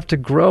really have to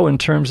grow in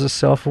terms of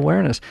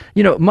self-awareness.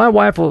 My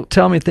wife will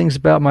tell me things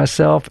about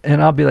myself,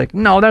 and I'll be like,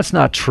 no, that's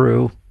not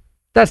true.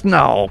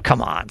 No,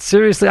 come on.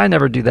 Seriously, I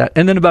never do that.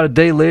 And then about a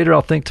day later,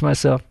 I'll think to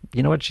myself,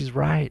 you know what? She's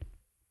right.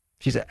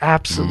 She's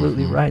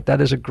absolutely right. That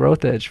is a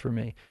growth edge for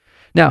me.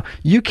 Now,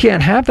 you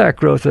can't have that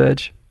growth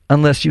edge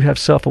unless you have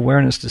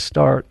self-awareness to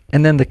start,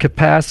 and then the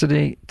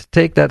capacity to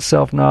take that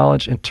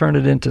self-knowledge and turn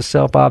it into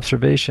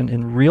self-observation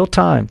in real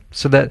time.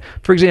 So that,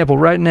 for example,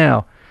 right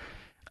now,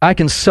 I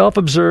can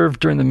self-observe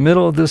during the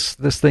middle of this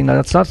thing. Now,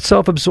 that's not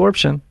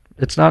self-absorption.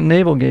 It's not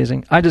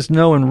navel-gazing. I just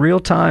know in real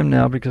time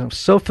now, because I'm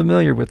so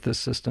familiar with this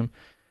system,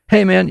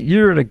 hey, man,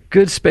 you're in a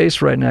good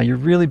space right now. You're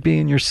really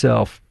being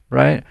yourself,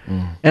 right?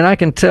 And I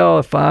can tell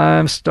if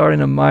I'm starting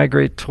to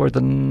migrate toward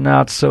the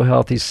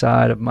not-so-healthy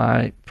side of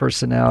my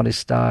personality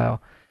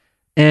style,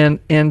 and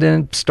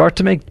then start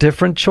to make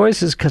different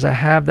choices because I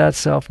have that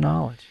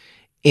self-knowledge.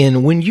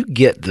 And when you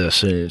get this,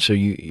 so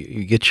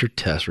you get your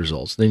test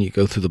results, then you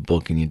go through the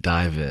book and you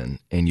dive in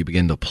and you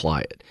begin to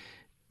apply it.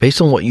 Based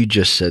on what you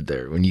just said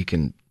there, when you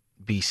can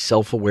be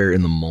self-aware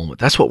in the moment,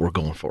 that's what we're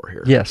going for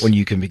here. Yes. When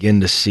you can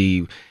begin to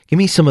see, give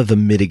me some of the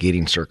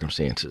mitigating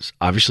circumstances.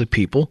 Obviously,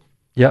 people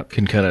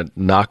can kind of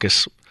knock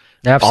us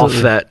off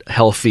that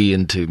healthy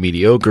into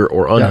mediocre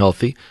or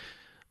unhealthy.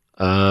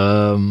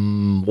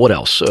 What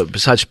else?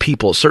 Besides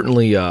people,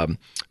 certainly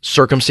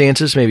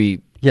circumstances,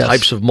 maybe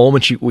types of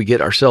moments we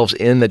get ourselves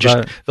in, that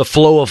just the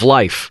flow of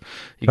life.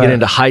 You get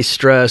into high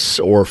stress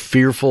or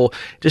fearful.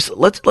 Just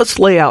let's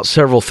lay out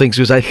several things,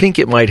 because I think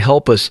it might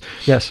help us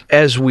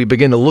as we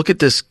begin to look at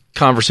this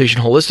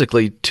conversation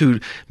holistically, to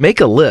make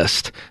a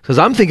list. Because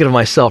I'm thinking of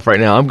myself right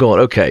now. I'm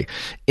going, okay,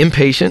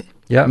 impatient.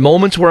 Yeah.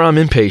 Moments where I'm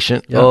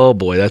impatient. Yeah. Oh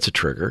boy, that's a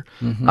trigger.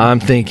 Mm-hmm. I'm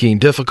thinking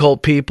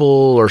difficult people,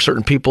 or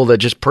certain people that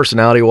just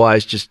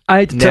personality-wise just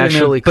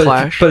naturally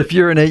clash. But if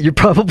you're an 8, you're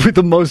probably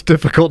the most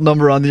difficult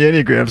number on the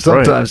Enneagram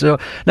sometimes. Right.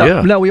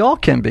 Now we all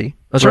can be.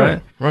 That's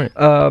right.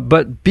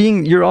 But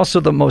you're also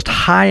the most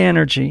high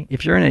energy.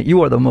 If you're an 8,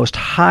 you are the most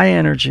high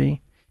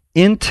energy,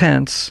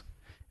 intense,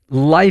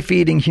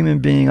 life-eating human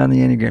being on the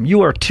Enneagram.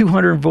 You are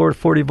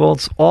 240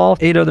 volts. All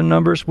 8 other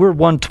numbers, we're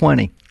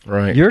 120.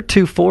 Right. You're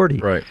 240.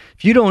 Right.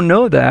 If you don't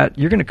know that,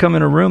 you're going to come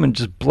in a room and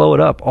just blow it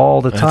up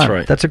all the time. That's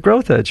right. That's a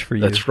growth edge for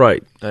you. That's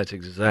right. That's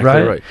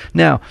exactly right.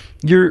 Now,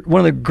 one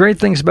of the great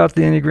things about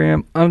the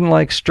Enneagram,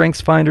 unlike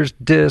StrengthsFinders,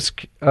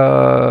 DISC,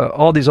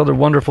 all these other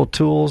wonderful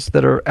tools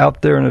that are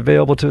out there and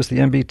available to us, the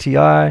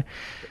MBTI,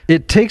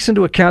 it takes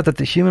into account that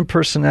the human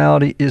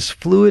personality is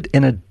fluid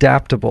and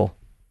adaptable.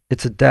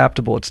 It's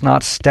adaptable. It's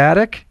not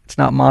static. It's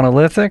not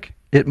monolithic.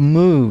 It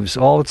moves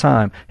all the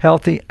time.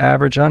 Healthy,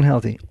 average,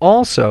 unhealthy.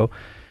 Also,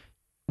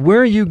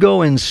 where you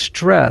go in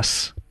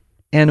stress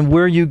and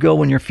where you go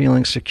when you're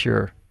feeling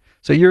secure.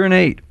 So you're an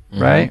 8,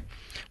 right?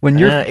 When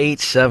you're 8,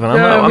 7.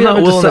 I'm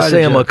not willing to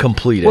say I'm a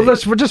complete 8. Well,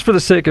 we're just for the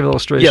sake of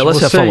illustration. Yeah, let's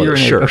have fun with it.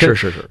 Sure.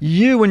 Sure.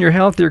 You, when you're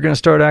healthy, are going to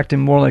start acting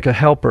more like a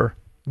helper.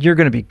 You're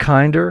going to be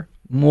kinder,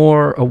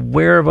 more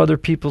aware of other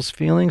people's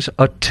feelings,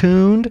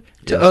 attuned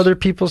to other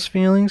people's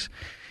feelings.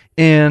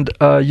 And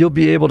you'll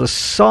be able to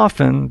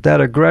soften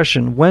that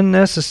aggression when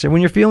necessary.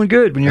 When you're feeling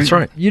good, that's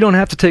right. You don't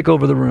have to take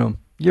over the room.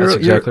 That's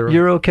exactly right.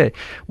 You're okay.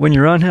 When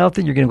you're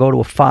unhealthy, you're going to go to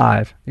a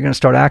 5. You're going to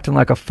start acting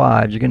like a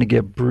 5. You're going to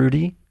get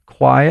broody,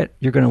 quiet.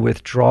 You're going to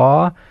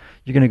withdraw.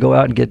 You're going to go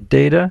out and get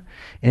data,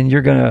 and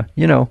you're going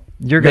to,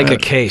 make a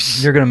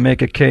case. You're going to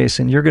make a case,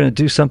 and you're going to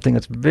do something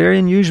that's very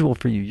unusual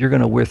for you. You're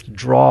going to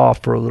withdraw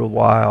for a little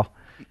while.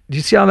 Do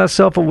you see how that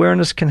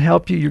self-awareness can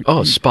help you?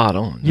 Spot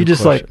on. You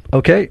just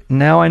okay,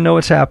 now I know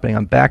what's happening.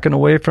 I'm backing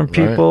away from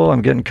people. Right.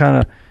 I'm getting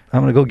I'm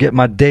going to go get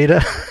my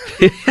data,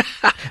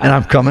 and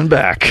I'm coming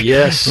back.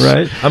 Yes.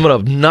 Right? I'm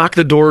going to knock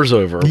the doors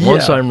over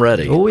once I'm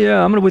ready. Oh,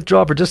 yeah. I'm going to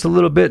withdraw for just a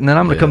little bit, and then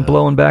I'm going to come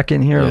blowing back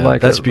in here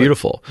that's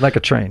beautiful. Like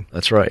a train.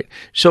 That's right.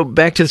 So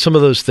back to some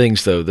of those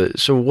things, though.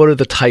 So what are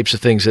the types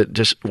of things that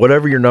just,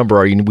 whatever your number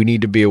are, we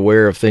need to be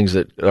aware of things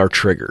that are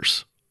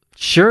triggers?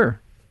 Sure.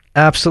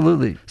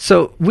 Absolutely.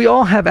 So we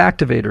all have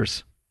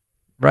activators.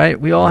 Right?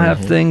 We all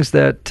have things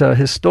that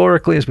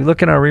historically, as we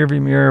look in our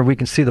rearview mirror, we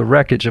can see the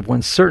wreckage of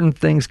when certain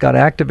things got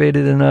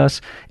activated in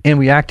us and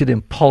we acted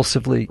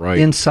impulsively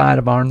inside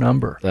of our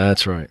number.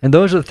 That's right. And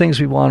those are the things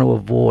we want to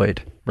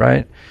avoid,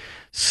 right?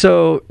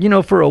 So,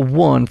 for a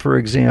 1, for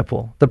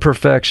example, the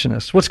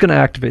perfectionist, what's going to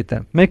activate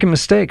them? Making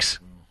mistakes.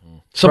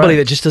 Somebody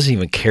that just doesn't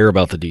even care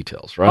about the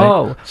details, right?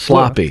 Oh,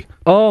 sloppy.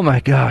 Oh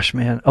my gosh,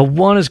 man. A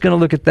 1 is going to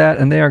look at that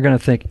and they are going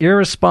to think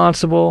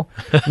irresponsible,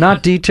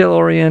 not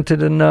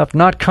detail-oriented enough,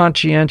 not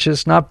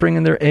conscientious, not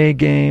bringing their A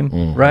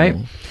game, right?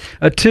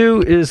 A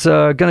 2 is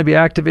going to be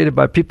activated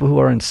by people who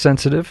are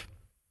insensitive,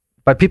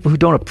 by people who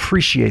don't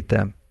appreciate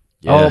them.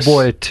 Yes. Oh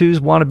boy, 2s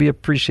want to be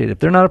appreciated. If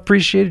they're not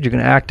appreciated, you're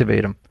going to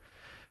activate them.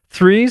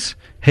 3s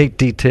hate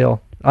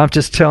detail. I'm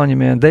just telling you,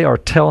 man, they are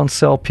tell and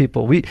sell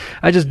people.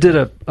 I just did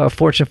a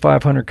Fortune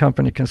 500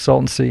 company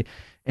consultancy,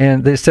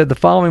 and they said the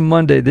following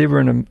Monday they were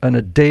in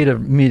a data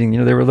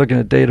meeting. They were looking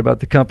at data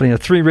about the company. A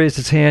 3 raised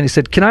his hand. He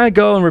said, "Can I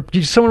go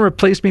and someone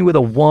replace me with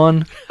a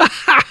 1?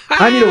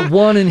 I need a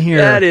 1 in here."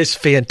 That is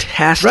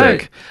fantastic.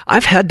 Right.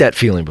 I've had that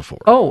feeling before.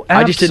 Oh, absolutely.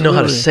 I just didn't know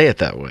how to say it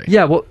that way.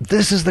 Yeah, well,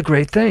 this is the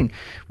great thing.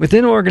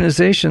 Within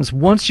organizations,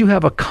 once you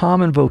have a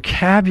common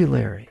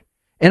vocabulary,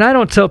 and I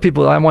don't tell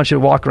people I want you to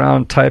walk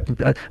around, type.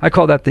 I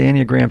call that the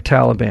Enneagram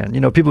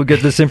Taliban. People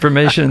get this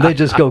information and they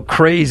just go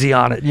crazy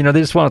on it. They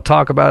just want to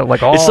talk about it all the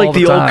time. It's like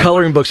the old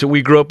coloring books that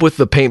we grew up with,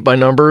 the paint by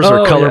numbers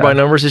or color by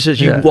numbers. It's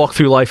just you walk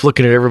through life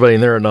looking at everybody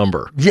and they're a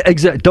number. Yeah,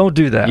 exactly. Don't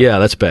do that. Yeah,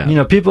 that's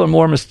bad. People are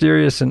more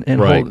mysterious and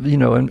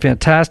and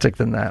fantastic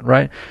than that,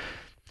 right?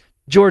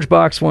 George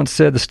Box once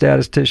said, the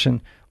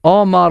statistician,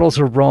 all models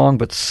are wrong,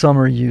 but some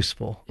are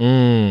useful.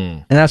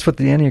 And that's what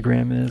the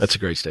Enneagram is. That's a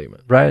great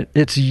statement. Right?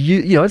 It's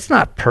it's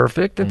not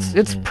perfect.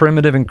 It's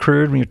primitive and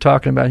crude when you're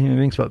talking about human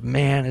beings, but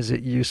man, is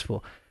it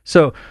useful.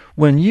 So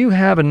when you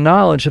have a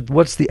knowledge of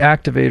what's the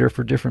activator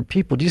for different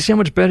people, do you see how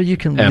much better you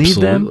can lead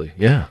them? Absolutely,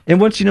 yeah. And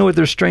once you know what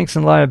their strengths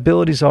and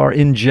liabilities are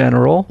in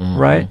general,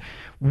 right?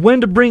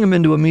 When to bring them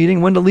into a meeting,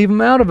 when to leave them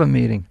out of a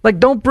meeting.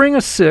 Don't bring a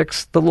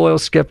 6, the loyal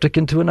skeptic,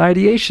 into an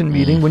ideation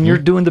meeting when you're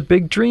doing the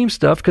big dream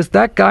stuff, because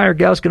that guy or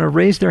gal is going to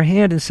raise their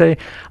hand and say,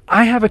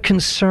 I have a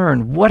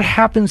concern. What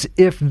happens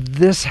if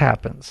this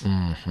happens?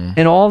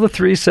 And all the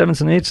 3s, 7s,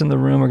 and 8s in the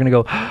room are going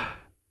to go,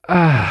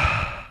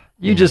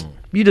 you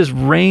just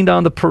rained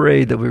on the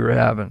parade that we were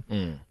having.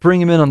 Bring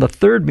them in on the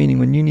 3rd meeting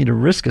when you need a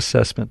risk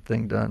assessment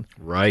thing done.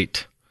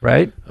 Right.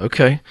 Right?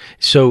 Okay.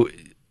 So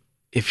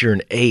if you're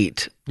an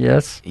 8,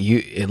 Yes.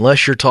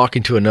 unless you're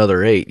talking to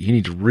another 8, you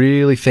need to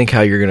really think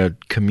how you're going to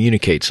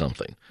communicate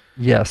something.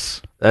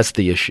 Yes. That's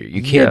the issue.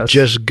 You can't Yes.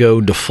 just go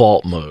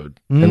default mode.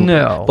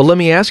 No. But let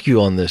me ask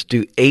you on this.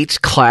 Do 8s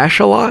clash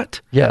a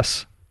lot?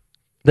 Yes.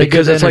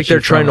 Because it's like they're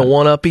energy trying to from it.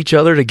 one-up each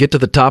other to get to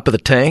the top of the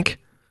tank?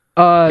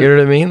 You know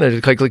what I mean? They're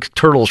like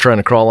turtles trying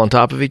to crawl on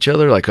top of each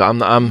other. Like I'm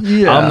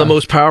the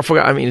most powerful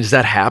guy. I mean, does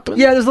that happen?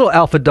 Yeah, there's a little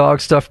alpha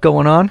dog stuff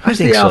going on. I Who's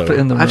think the so. alpha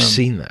in the room? I've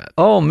seen that.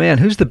 Oh man,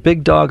 who's the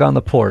big dog on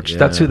the porch? Yeah.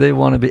 That's who they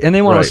want to be, and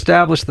they want Right. to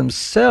establish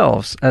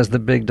themselves as the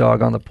big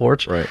dog on the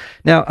porch. Right.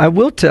 Now, I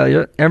will tell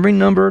you, every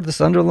number, this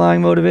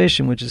underlying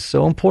motivation, which is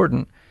so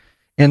important,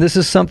 and this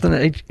is something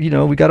that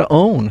we got to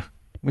own.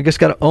 We just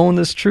got to own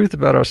this truth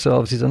about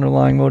ourselves. These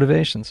underlying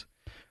motivations.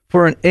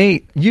 For an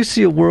 8, you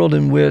see a world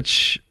in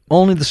which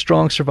only the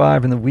strong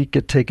survive and the weak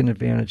get taken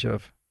advantage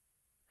of.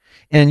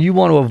 And you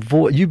want to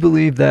avoid, you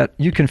believe that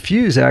you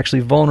confuse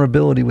actually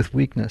vulnerability with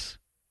weakness.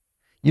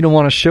 You don't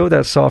want to show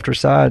that softer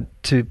side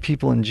to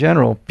people in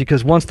general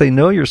because once they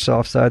know your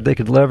soft side, they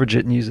could leverage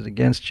it and use it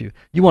against you.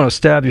 You want to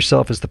stab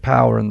yourself as the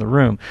power in the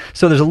room.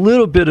 So there's a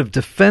little bit of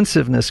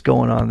defensiveness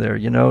going on there,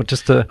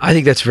 just to, I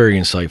think that's very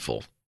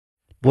insightful.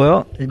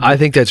 well, I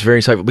think that's very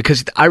insightful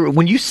because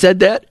when you said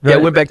that, I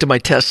Right. went back to my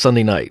test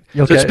Sunday night.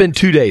 So Okay. it's been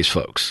 2 days,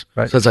 folks,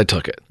 Right. since I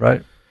took it.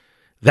 right?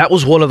 That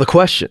was one of the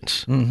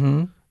questions.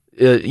 Mm-hmm.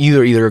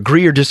 Either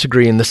agree or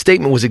disagree, and the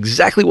statement was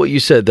exactly what you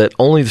said, that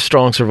only the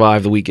strong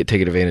survive, the weak get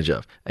taken advantage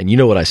of. And you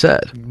know what I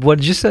said? What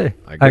did you say?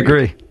 I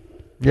agree.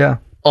 Yeah.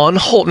 On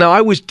whole, now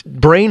I was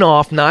brain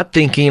off, not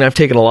thinking. I've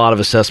taken a lot of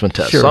assessment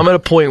tests, Sure. so I'm at a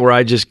point where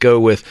I just go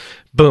with,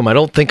 boom. I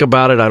don't think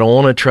about it. I don't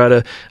want to try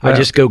to. I Yeah.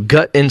 just go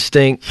gut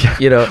instinct.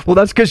 Well,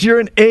 that's because you're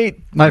an 8,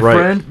 my Right.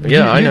 friend.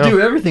 Yeah, I you know. do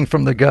everything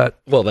from the gut.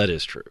 Well, that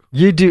is true.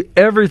 You do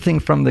everything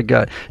from the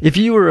gut. If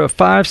you were a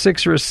 5,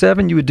 6, or a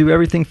 7, you would do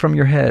everything from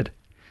your head.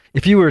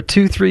 If you were a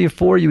 2, 3, and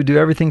 4, you would do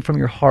everything from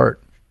your heart.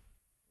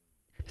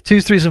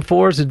 2s, 3s, and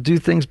 4s would do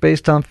things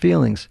based on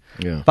feelings.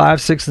 Yeah. 5,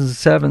 6s, and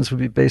 7s would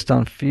be based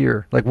on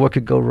fear, like what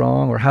could go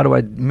wrong or how do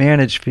I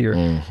manage fear.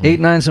 8,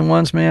 9s, and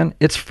 1s, man,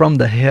 it's from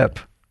the hip.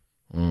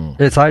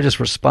 It's I just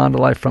respond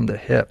to life from the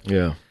hip.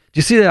 Yeah. Do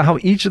you see that? How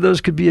each of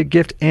those could be a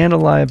gift and a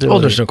liability? Oh,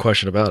 there's no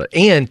question about it.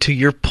 And to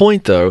your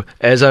point, though,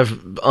 as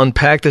I've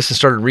unpacked this and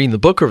started reading the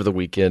book over the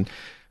weekend,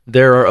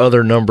 there are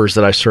other numbers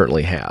that I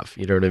certainly have.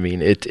 You know what I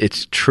mean?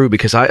 It's true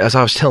because as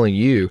I was telling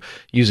you,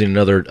 using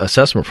another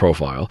assessment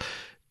profile,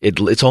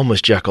 it's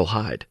almost Jekyll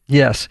Hyde.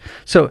 Yes.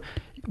 So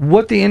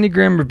what the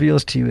Enneagram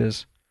reveals to you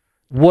is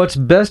what's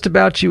best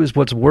about you is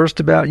what's worst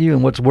about you,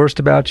 and what's worst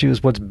about you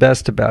is what's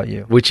best about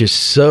you. Which is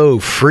so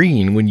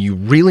freeing when you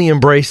really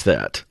embrace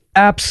that.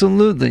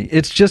 Absolutely.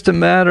 It's just a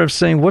matter of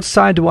saying, what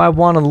side do I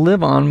want to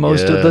live on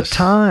most of the Yes,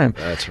 time?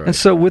 that's right. And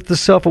so with the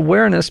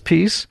self-awareness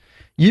piece,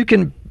 you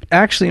can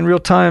actually in real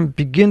time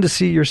begin to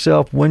see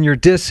yourself when you're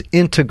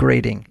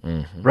disintegrating,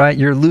 right?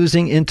 You're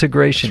losing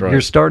integration. That's right.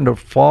 You're starting to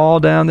fall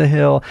down the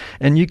hill.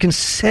 And you can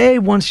say,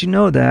 once you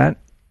know that,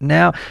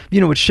 now,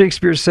 you know what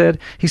Shakespeare said?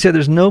 He said,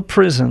 there's no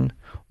prison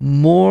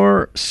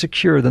more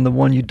secure than the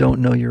one you don't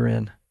know you're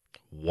in.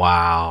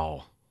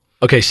 Wow.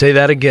 Okay, say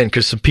that again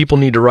because some people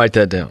need to write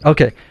that down.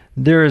 Okay.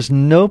 There is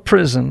no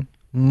prison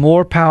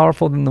more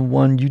powerful than the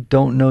one you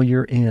don't know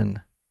you're in.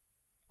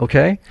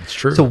 Okay? That's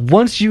true. So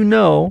once you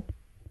know,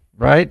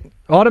 right?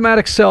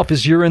 Automatic self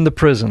is you're in the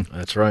prison.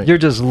 That's right. You're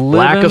just living.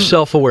 Lack of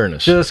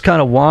self-awareness. Just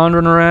kind of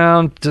wandering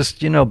around,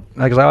 just,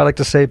 like I like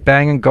to say,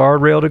 banging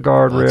guardrail to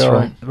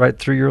guardrail right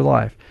through your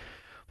life.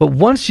 But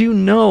once you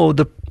know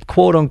the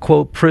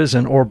quote-unquote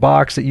prison or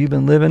box that you've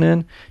been living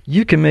in,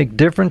 you can make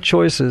different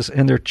choices,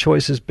 and they're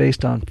choices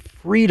based on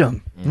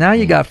freedom. Now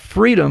you got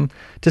freedom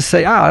to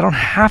say, I don't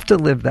have to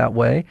live that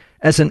way.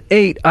 As an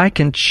 8, I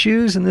can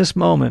choose in this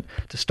moment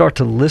to start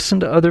to listen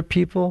to other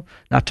people,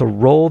 not to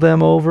roll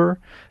them over,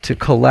 to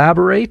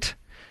collaborate,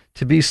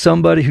 to be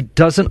somebody who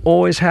doesn't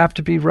always have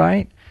to be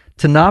right,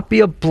 to not be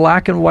a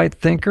black and white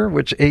thinker,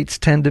 which 8s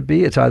tend to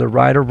be. It's either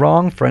right or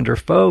wrong, friend or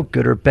foe,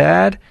 good or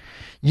bad.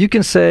 You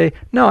can say,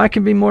 no, I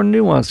can be more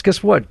nuanced.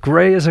 Guess what?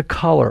 Gray is a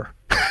color.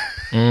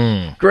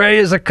 Gray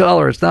is a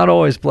color. It's not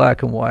always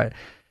black and white.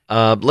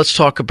 Let's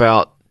talk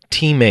about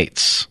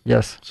teammates.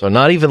 Yes. So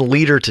not even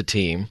leader to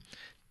team,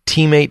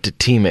 teammate to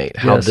teammate,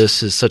 how Yes.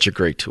 this is such a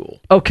great tool.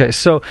 Okay,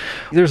 so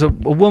there's a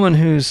woman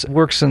who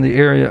works in the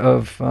area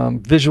of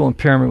visual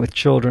impairment with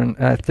children.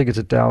 I think it's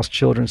at Dallas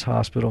Children's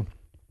Hospital.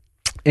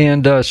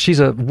 And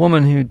she's a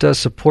woman who does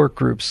support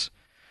groups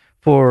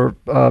for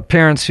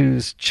parents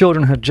whose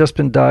children have just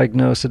been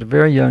diagnosed at a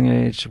very young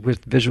age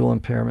with visual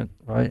impairment,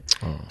 right?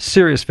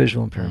 Serious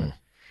visual impairment.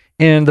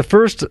 And the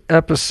first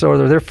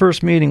episode, or their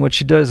first meeting, what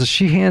she does is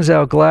she hands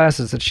out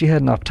glasses that she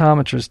had an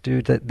optometrist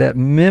do that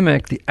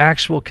mimic the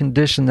actual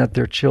condition that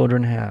their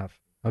children have,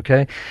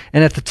 okay?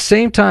 And at the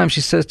same time,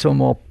 she says to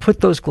them all, put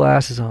those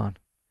glasses on.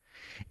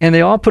 And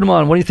they all put them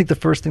on. What do you think the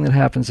first thing that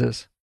happens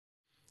is?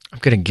 I'm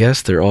going to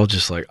guess they're all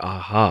just like,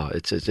 aha.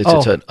 It's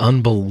an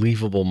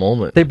unbelievable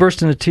moment. They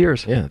burst into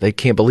tears. Yeah, they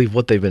can't believe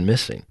what they've been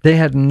missing. They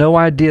had no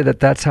idea that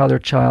that's how their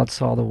child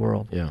saw the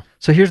world. Yeah.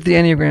 So here's what the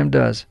Enneagram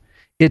does.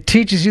 it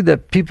teaches you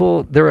that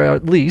there are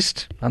at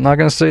least, I'm not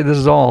going to say this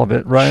is all of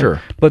it, right?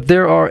 Sure. But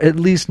there are at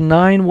least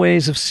 9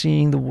 ways of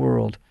seeing the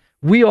world.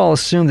 We all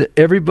assume that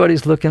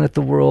everybody's looking at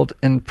the world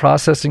and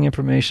processing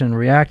information and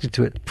reacting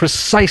to it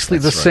precisely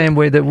the same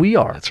way that we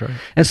are. That's right.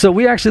 And so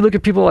we actually look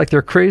at people like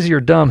they're crazy or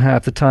dumb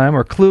half the time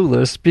or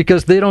clueless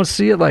because they don't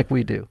see it like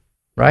we do.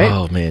 Right?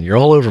 Oh, man, you're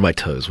all over my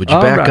toes. Would you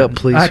back up,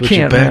 please? I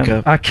can't,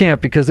 man. I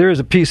can't, because there is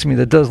a piece of me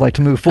that does like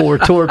to move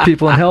forward toward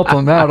people and help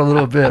them out a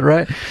little bit,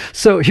 right?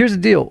 So here's the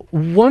deal.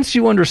 Once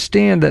you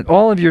understand that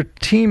all of your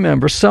team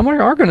members, some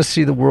are going to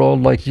see the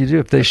world like you do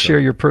if they share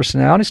your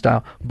personality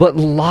style, but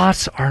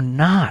lots are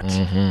not.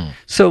 Mm-hmm.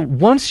 So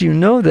once you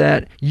know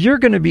that, you're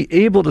going to be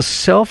able to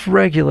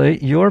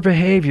self-regulate your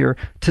behavior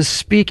to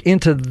speak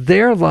into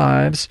their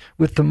lives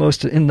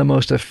in the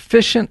most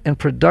efficient and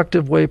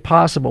productive way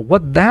possible.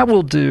 What that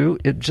will do,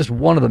 just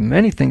one of the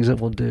many things it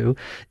will do,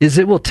 is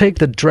it will take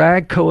the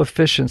drag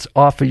coefficients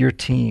off of your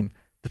team,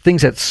 the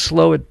things that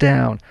slow it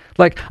down.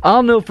 Like,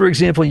 I'll know, for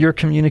example, your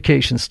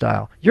communication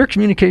style. Your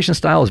communication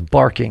style is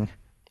barking.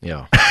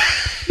 Yeah.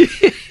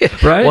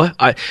 Right? Well,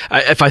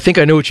 if I think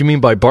I know what you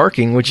mean by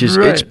barking, which is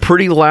it's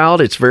pretty loud,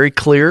 it's very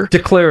clear.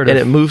 Declarative. And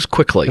it moves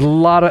quickly. A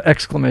lot of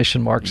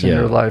exclamation marks in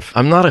your life.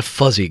 I'm not a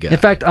fuzzy guy. In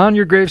fact, on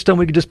your gravestone,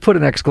 we could just put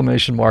an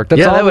exclamation mark.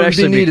 That's all that would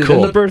actually needed be cool.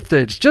 in the birth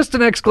dates. Just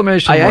an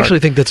exclamation mark. I actually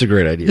think that's a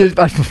great idea.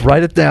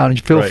 Write it down.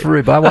 You feel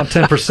free, but I want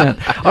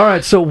 10%. All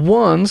right, so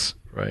ones,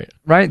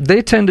 right?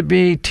 They tend to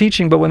be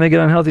teaching, but when they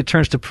get unhealthy, it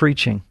turns to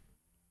preaching.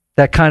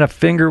 That kind of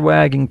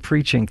finger-wagging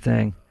preaching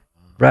thing.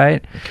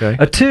 Right? Okay.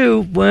 A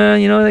 2, well,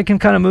 they can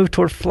kind of move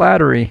toward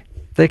flattery.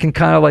 They can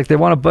kind of they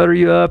want to butter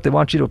you up. They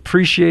want you to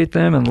appreciate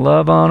them and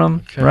love on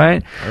them,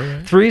 right? All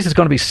right? 3s, it's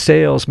going to be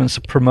salesman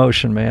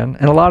promotion, man.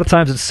 And a lot of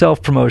times it's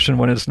self-promotion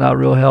when it's not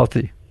real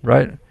healthy,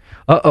 right?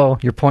 Uh-oh,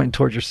 you're pointing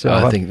towards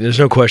yourself. I think there's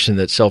no question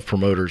that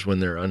self-promoters,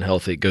 when they're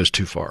unhealthy, goes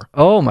too far.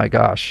 Oh, my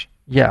gosh.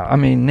 Yeah, I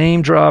mean,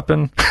 name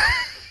dropping.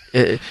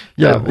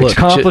 Look,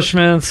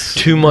 accomplishments.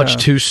 Too much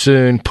too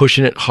soon,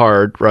 pushing it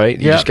hard, right?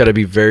 You just got to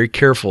be very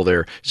careful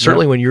there.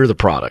 Certainly when you're the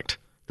product.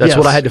 That's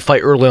what I had to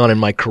fight early on in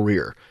my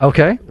career.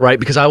 Okay. Right?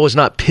 Because I was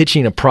not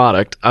pitching a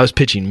product, I was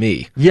pitching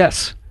me.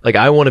 Yes. Like,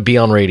 I want to be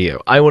on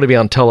radio. I want to be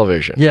on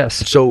television.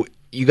 Yes. So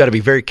you got to be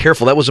very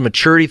careful. That was a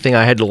maturity thing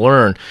I had to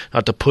learn,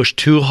 not to push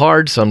too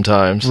hard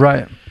sometimes.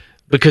 Right.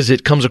 Because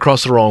it comes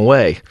across the wrong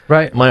way.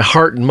 Right. My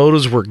heart and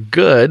motives were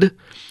good,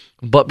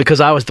 but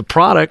because I was the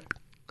product,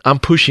 I'm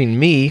pushing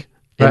me,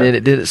 and then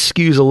it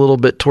skews a little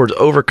bit towards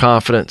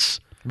overconfidence,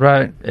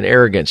 and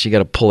arrogance. You got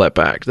to pull that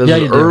back. This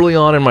was early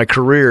on in my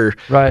career.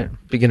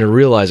 Begin to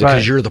realize it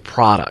because you're the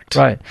product.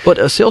 But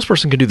a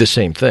salesperson can do the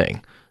same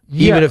thing,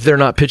 even if they're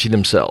not pitching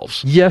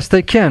themselves. Yes,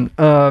 they can.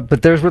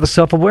 But there's where the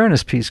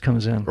self-awareness piece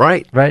comes in.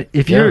 Right.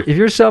 If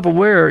you're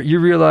self-aware, you're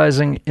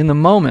realizing in the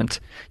moment,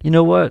 you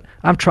know what?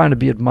 I'm trying to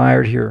be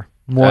admired here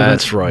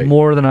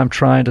more than I'm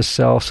trying to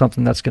sell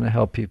something that's going to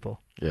help people.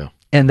 Yeah.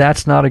 And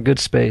that's not a good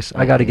space.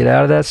 I got to get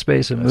out of that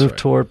space and move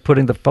toward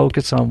putting the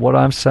focus on what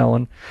I'm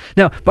selling.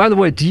 Now, by the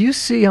way, do you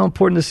see how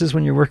important this is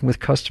when you're working with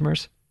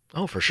customers?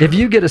 Oh, for sure. If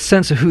you get a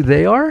sense of who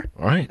they are,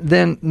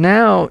 then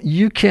now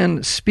you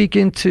can speak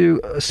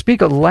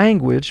a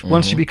language,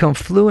 once you become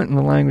fluent in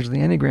the language of the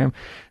Enneagram,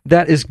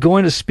 that is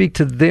going to speak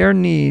to their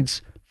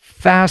needs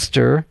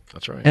faster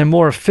and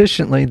more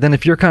efficiently than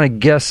if you're kind of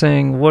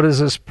guessing, what is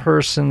this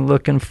person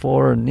looking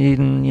for or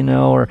needing,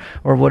 or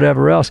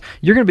whatever else.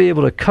 You're going to be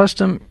able to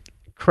custom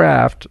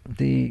craft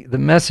the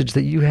message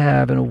that you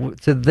have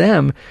to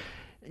them,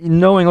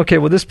 knowing, okay,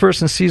 well, this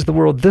person sees the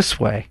world this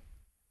way.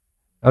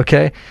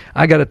 Okay,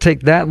 I got to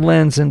take that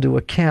lens into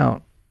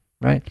account,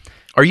 right?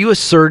 Are you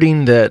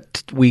asserting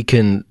that we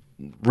can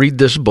read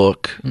this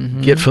book,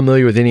 get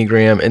familiar with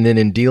Enneagram, and then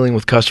in dealing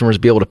with customers,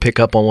 be able to pick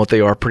up on what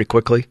they are pretty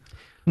quickly?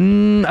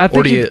 I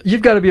think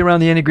you've got to be around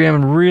the Enneagram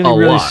and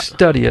really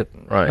study it.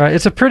 Right.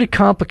 It's a pretty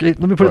complicated.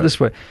 Let me put it this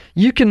way: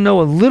 you can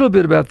know a little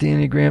bit about the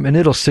Enneagram, and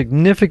it'll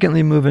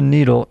significantly move a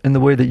needle in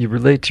the way that you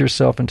relate to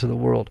yourself and to the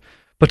world.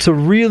 But to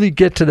really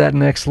get to that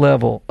next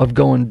level of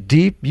going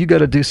deep, you got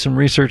to do some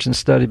research and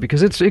study,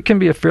 because it can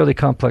be a fairly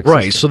complex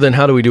system. So then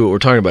how do we do what we're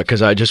talking about?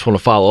 Because I just want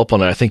to follow up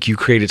on it. I think you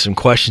created some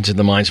questions in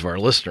the minds of our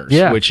listeners,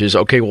 which is,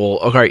 okay,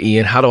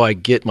 Ian, how do I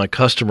get my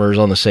customers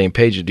on the same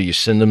page? Do you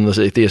send them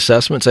the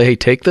assessment, say, hey,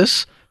 take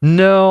this?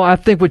 No, I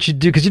think what you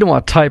do, because you don't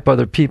want to type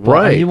other people.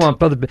 Right. You want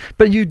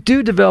but you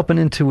do develop an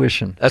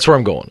intuition. That's where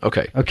I'm going.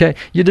 Okay.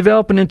 You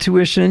develop an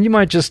intuition, and you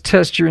might just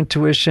test your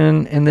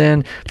intuition. And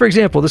then, for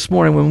example, this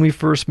morning when we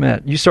first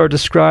met, you started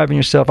describing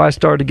yourself. I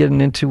started to get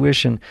an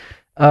intuition.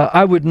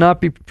 I would not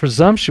be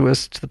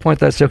presumptuous to the point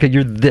that I say, okay,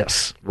 you're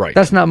this. Right.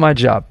 That's not my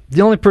job.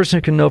 The only person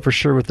who can know for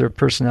sure what their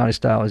personality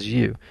style is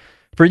you.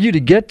 For you to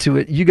get to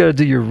it, you got to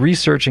do your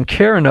research and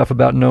care enough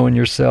about knowing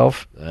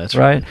yourself, That's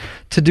right,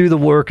 to do the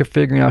work of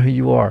figuring out who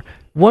you are.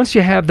 once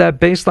you have that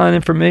baseline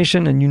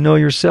information and you know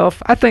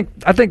yourself, I think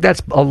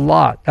that's a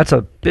lot. That's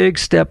a big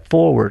step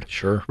forward.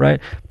 Sure. Right?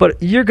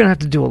 But you're going to have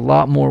to do a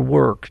lot more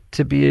work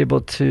to be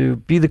able to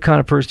be the kind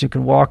of person who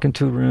can walk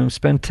into a room,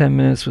 spend 10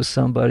 minutes with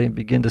somebody and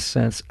begin to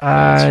sense,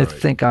 I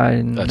think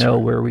I know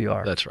where we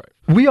are. That's right.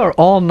 We are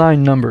all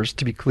 9 numbers,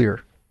 to be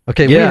clear.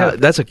 Okay. Yeah,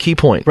 that's a key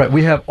point. Right.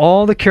 We have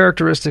all the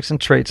characteristics and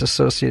traits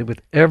associated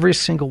with every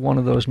single one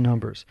of those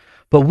numbers.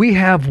 But we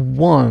have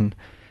one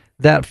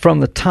that from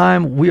the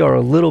time we are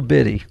a little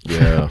bitty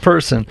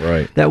person,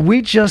 that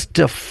we just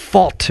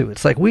default to.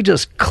 It's like we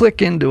just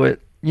click into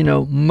it,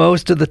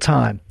 most of the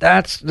time.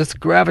 That's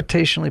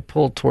gravitationally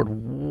pulled toward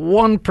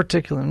one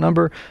particular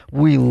number.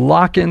 We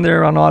lock in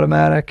there on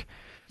automatic.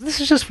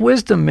 This is just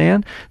wisdom,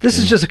 man. This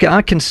is just, okay,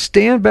 I can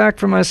stand back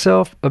for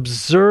myself,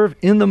 observe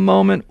in the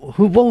moment,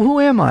 who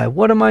am I?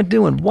 What am I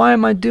doing? Why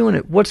am I doing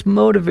it? What's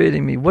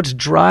motivating me? What's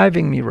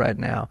driving me right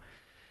now?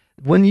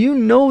 When you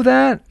know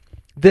that,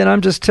 then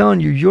I'm just telling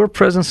you, your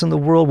presence in the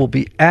world will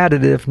be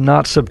additive,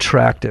 not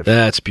subtractive.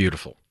 That's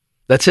beautiful.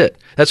 That's it.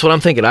 That's what I'm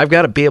thinking. I've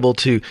got to be able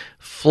to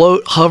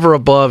float, hover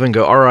above and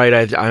go, all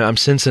right, I'm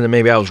sensing that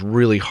maybe I was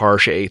really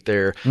harsh 8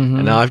 there,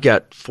 and now I've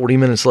got 40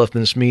 minutes left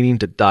in this meeting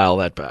to dial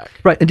that back.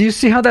 Right. And do you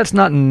see how that's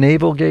not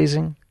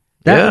navel-gazing?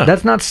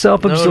 That's not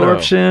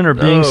self-absorption or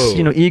being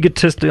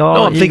egotistical.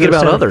 No, I'm thinking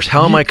about others.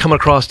 How am I coming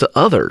across to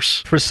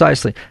others?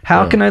 Precisely.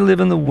 How can I live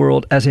in the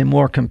world as a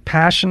more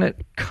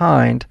compassionate,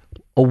 kind,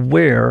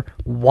 aware,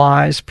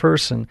 wise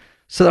person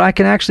so that I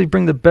can actually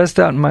bring the best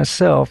out in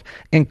myself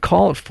and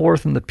call it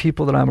forth in the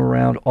people that I'm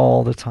around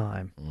all the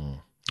time.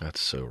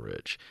 That's so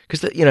rich.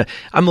 Because,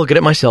 I'm looking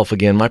at myself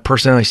again. My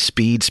personality,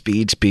 speed,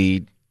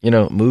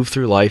 move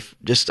through life.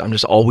 I'm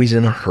just always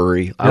in a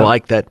hurry. Yep. I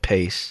like that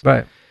pace.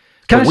 Right.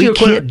 But we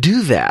can't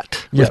do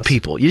that with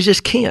people. You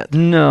just can't.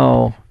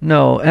 No.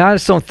 And I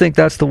just don't think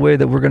that's the way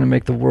that we're going to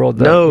make the world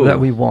that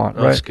we want.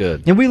 Right? That's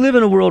good. And we live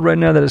in a world right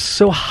now that is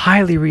so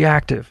highly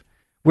reactive,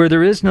 where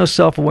there is no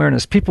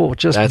self-awareness. People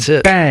just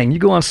bang. You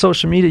go on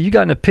social media, you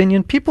got an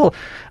opinion. People,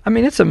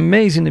 it's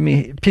amazing to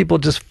me. People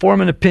just form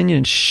an opinion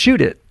and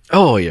shoot it.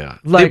 Oh, yeah.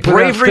 The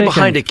bravery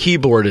behind a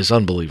keyboard is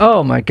unbelievable.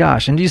 Oh, my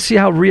gosh. And do you see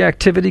how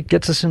reactivity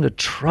gets us into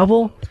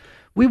trouble?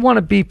 We want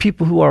to be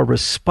people who are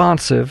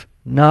responsive,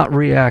 not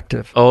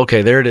reactive. Oh,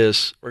 okay, there it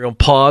is. We're going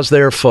to pause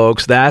there,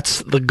 folks.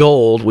 That's the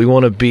gold. We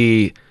want to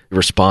be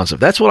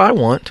responsive. That's what I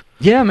want.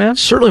 Yeah, man.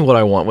 Certainly what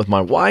I want with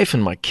my wife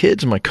and my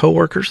kids and my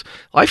coworkers.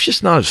 Life's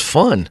just not as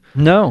fun.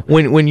 No.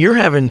 When you're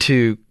having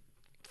to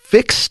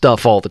fix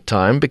stuff all the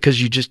time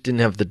because you just didn't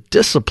have the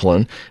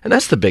discipline, and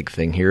that's the big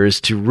thing here,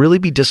 is to really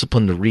be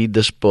disciplined to read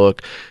this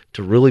book,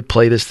 to really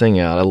play this thing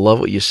out. I love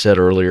what you said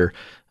earlier.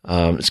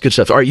 It's good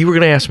stuff. All right, you were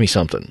going to ask me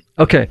something.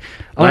 Okay.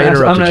 I'm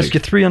going to ask you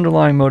 3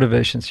 underlying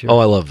motivations here. Oh,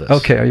 I love this.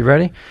 Okay, are you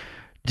ready?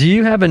 Do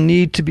you have a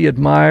need to be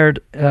admired,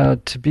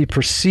 to be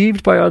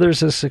perceived by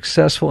others as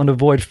successful and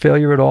avoid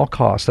failure at all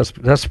costs?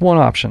 That's one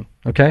option,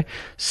 okay?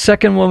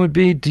 Second one would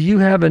be, do you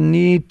have a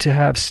need to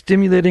have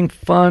stimulating,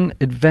 fun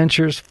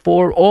adventures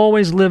for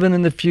always living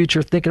in the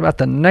future, thinking about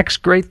the next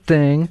great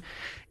thing,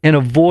 and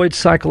avoid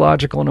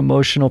psychological and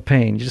emotional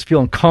pain? You just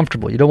feel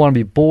uncomfortable. You don't want to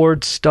be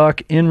bored,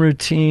 stuck, in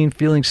routine,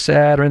 feeling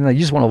sad or anything.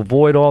 You just want to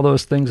avoid all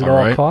those things at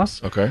all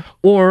costs. Okay.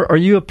 Or are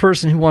you a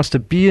person who wants to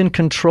be in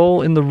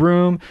control in the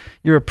room?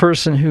 You're a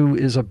person who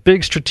is a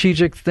big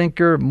strategic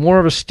thinker, more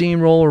of a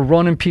steamroller,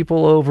 running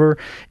people over,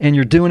 and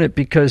you're doing it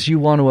because you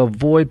want to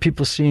avoid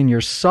people seeing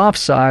your soft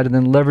side and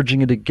then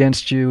leveraging it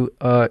against you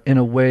in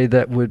a way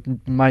that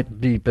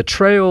might be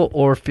betrayal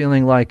or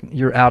feeling like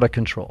you're out of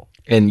control.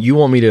 And you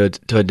want me to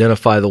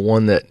identify the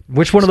one that...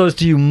 Which one of those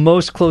do you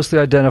most closely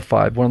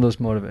identify, one of those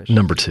motivations?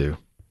 Number 2.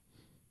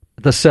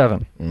 The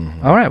 7.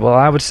 Mm-hmm. All right, well,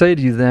 I would say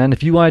to you then,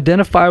 if you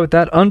identify with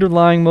that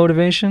underlying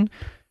motivation,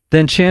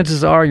 then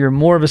chances are you're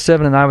more of a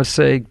 7, and I would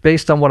say,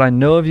 based on what I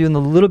know of you in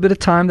the little bit of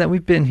time that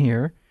we've been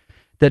here,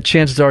 that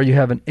chances are you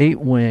have an 8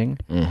 wing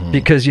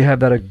because you have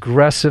that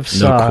aggressive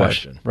side. No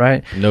question.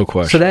 Right? No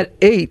question. So that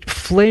 8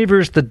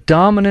 flavors the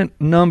dominant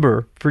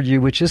number for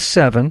you, which is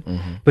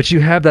 7, but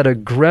you have that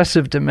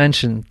aggressive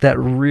dimension that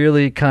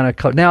really kind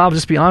of... Now, I'll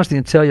just be honest with you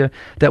and tell you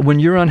that when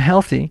you're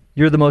unhealthy,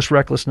 you're the most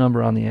reckless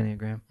number on the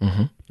Enneagram.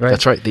 Right?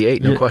 That's right, the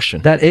 8, no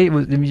question. That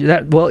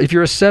 8, well, if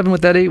you're a 7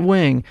 with that 8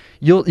 wing,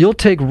 you'll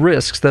take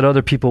risks that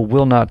other people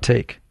will not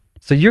take.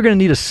 So you're going to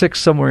need a 6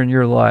 somewhere in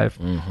your life.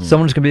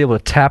 Someone's going to be able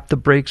to tap the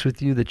brakes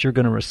with you that you're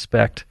going to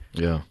respect.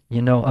 Yeah.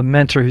 A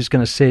mentor who's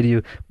going to say to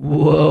you,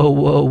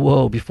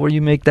 whoa, before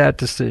you make that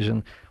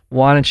decision,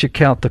 why don't you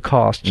count the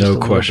cost just a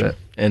little bit?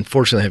 And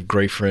fortunately, I have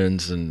great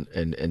friends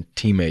and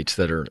teammates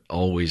that are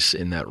always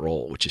in that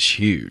role, which is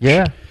huge.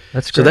 Yeah,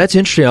 that's great. So that's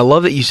interesting. I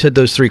love that you said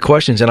those 3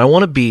 questions. And I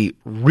want to be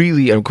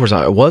really, and of course,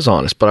 I was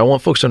honest, but I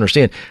want folks to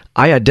understand,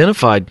 I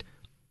identified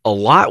a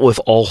lot with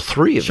all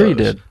 3 of those. Sure you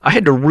did. I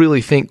had to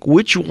really think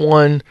which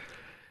one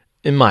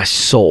in my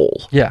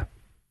soul. Yeah.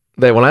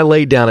 That when I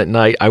lay down at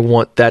night, I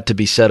want that to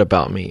be said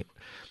about me.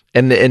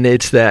 And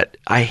it's that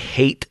I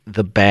hate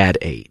the bad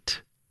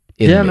 8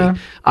 in me. Man.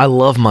 I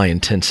love my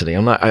intensity.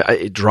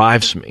 It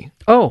drives me.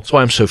 Oh. That's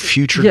why I'm so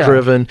future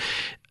driven.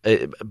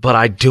 but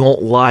I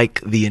don't like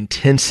the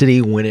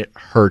intensity when it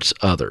hurts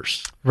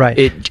others. Right.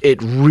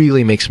 It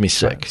really makes me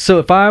sick. Right. So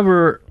if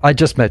I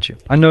just met you.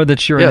 I know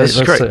that you're an 8. This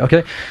is great.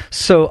 Okay.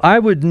 So I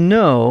would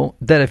know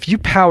that if you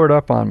powered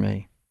up on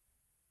me,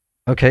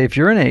 okay, if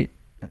you're an 8,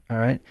 all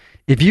right,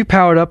 if you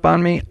powered up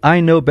on me,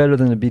 I know better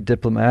than to be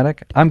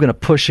diplomatic. I'm going to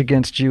push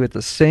against you at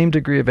the same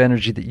degree of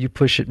energy that you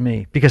push at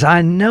me, because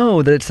I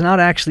know that it's not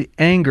actually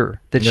anger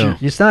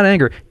it's not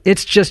anger.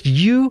 It's just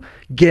you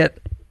get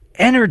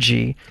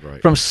energy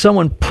from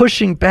someone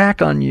pushing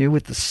back on you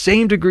with the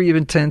same degree of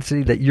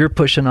intensity that you're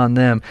pushing on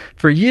them.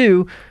 For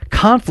you,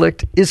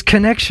 conflict is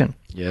connection.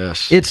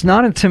 Yes. It's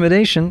not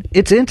intimidation,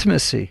 it's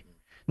intimacy.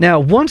 Now,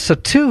 once a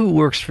 2 who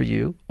works for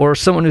you, or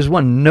someone who's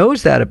 1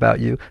 knows that about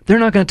you, they're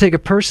not going to take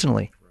it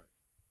personally.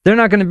 They're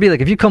not going to be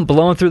like, if you come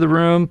blowing through the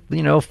room,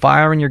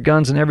 firing your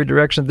guns in every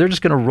direction, they're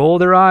just going to roll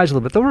their eyes a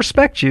little bit. They'll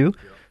respect you.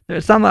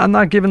 I'm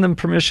not giving them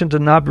permission to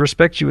not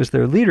respect you as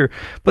their leader,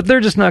 but they're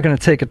just not going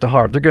to take it to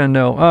heart. They're going to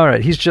know, all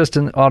right, he's just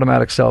in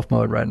automatic self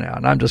mode right now,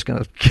 and I'm just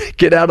going to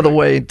get out of the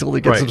way until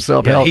he gets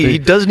himself healthy. He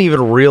doesn't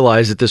even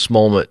realize at this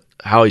moment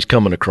how he's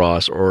coming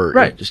across, or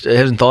just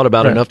hasn't thought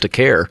about it enough to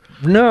care.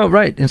 No,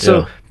 right. And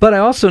so, but I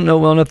also know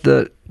well enough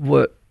that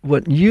what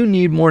you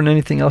need more than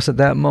anything else at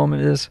that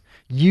moment is,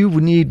 you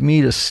need me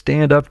to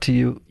stand up to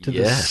you to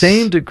the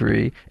same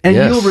degree, and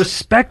you'll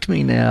respect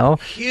me now.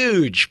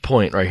 Huge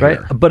point right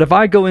here. But if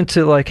I go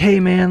into like, hey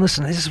man,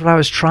 listen, this is what I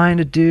was trying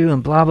to do,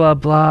 and blah blah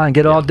blah, and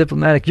get all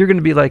diplomatic, you're going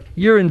to be like,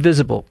 you're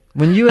invisible.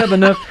 When you have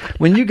enough,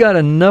 when you got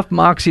enough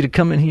moxie to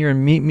come in here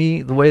and meet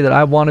me the way that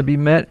I want to be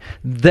met,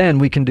 then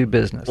we can do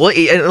business. Well,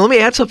 and let me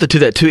add something to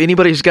that too.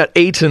 Anybody who's got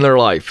 8s in their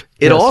life,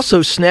 it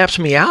also snaps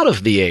me out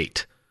of the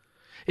 8.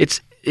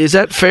 Is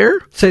that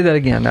fair? Say that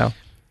again now.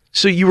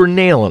 So you were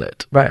nailing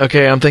it. Right.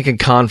 Okay, I'm thinking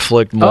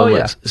conflict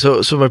moments.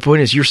 So my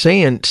point is, you're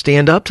saying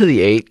stand up to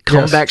the 8,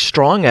 come back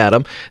strong at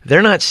them.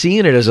 They're not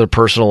seeing it as a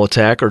personal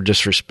attack or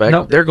disrespect.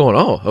 Nope. They're going,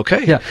 oh,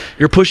 okay. Yeah.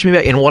 You're pushing me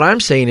back. And what I'm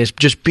saying is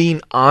just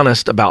being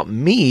honest about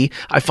me.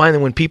 I find that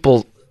when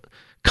people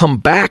come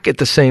back at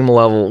the same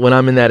level when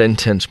I'm in that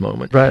intense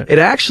moment, it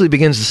actually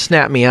begins to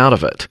snap me out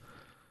of it.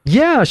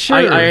 Yeah, sure.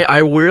 I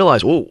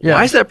realize,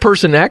 why is that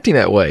person acting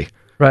that way?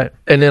 Right.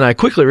 And then I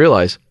quickly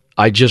realize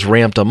I just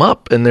ramped them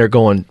up, and they're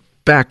going,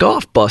 back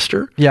off,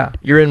 Buster. Yeah.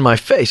 You're in my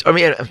face. I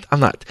mean, I'm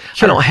not,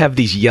 I don't have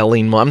these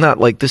yelling. I'm not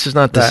like, this is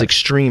not this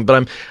extreme,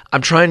 but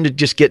I'm trying to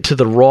just get to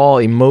the raw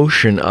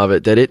emotion of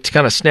it, that it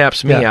kind of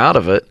snaps me out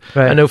of it.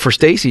 Right. I know for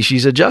Stacy,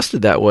 she's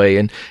adjusted that way,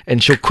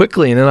 and she'll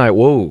quickly, and then I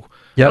don't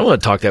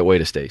want to talk that way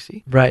to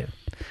Stacy. Right.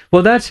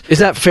 Well, is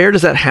that fair?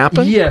 Does that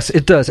happen? Yes,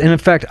 it does. And in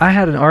fact, I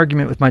had an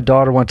argument with my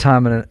daughter one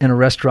time in a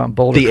restaurant in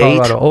Boulder,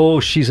 Colorado. 8? Oh,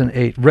 she's an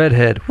 8,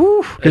 redhead.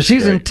 Woo! Because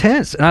she's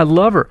intense, and I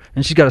love her.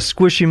 And she's got a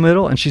squishy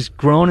middle, and she's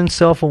grown in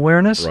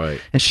self-awareness.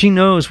 Right. And she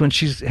knows when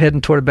she's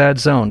heading toward a bad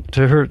zone.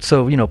 To her,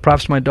 so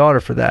props to my daughter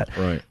for that.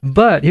 Right.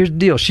 But here's the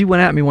deal: she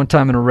went at me one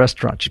time in a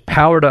restaurant. She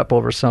powered up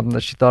over something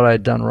that she thought I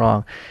had done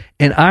wrong,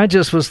 and I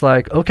just was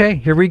like, "Okay,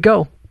 here we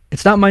go."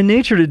 It's not my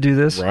nature to do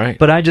this,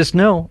 but I just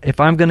know if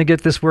I'm going to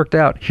get this worked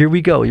out, here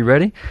we go. You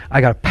ready?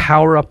 I got to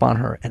power up on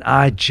her, and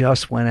I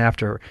just went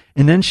after her.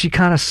 And then she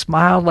kind of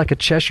smiled like a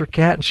Cheshire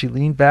cat, and she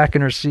leaned back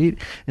in her seat,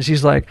 and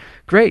she's like,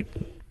 "Great,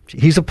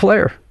 he's a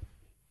player.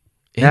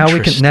 Now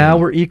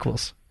we're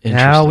equals.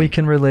 Now we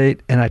can relate,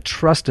 and I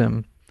trust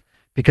him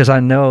because I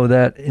know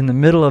that in the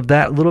middle of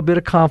that little bit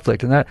of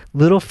conflict and that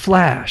little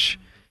flash,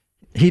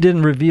 he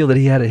didn't reveal that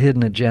he had a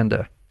hidden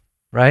agenda."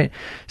 Right?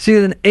 See,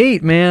 an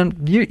 8, man,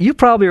 you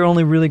probably are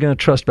only really going to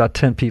trust about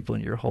 10 people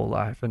in your whole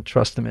life and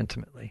trust them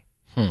intimately.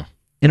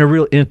 In a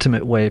real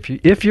intimate way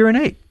if you're an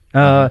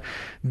 8.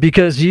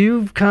 Because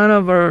you kind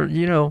of are,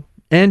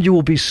 and you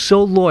will be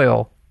so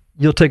loyal,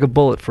 you'll take a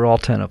bullet for all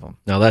 10 of them.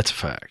 Now, that's a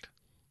fact.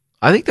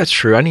 I think that's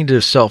true. I need to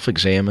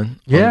self-examine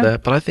on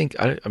that, but I think,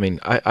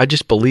 I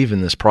just believe in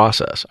this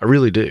process. I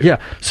really do. Yeah.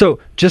 So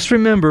just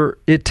remember,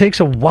 it takes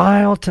a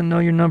while to know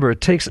your number.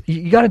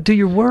 You got to do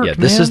your work. Yeah,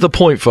 this is the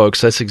point,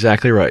 folks. That's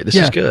exactly right. This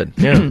is good.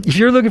 Yeah. If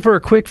you're looking for a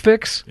quick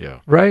fix,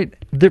 right?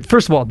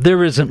 First of all,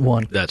 there isn't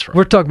one. That's right.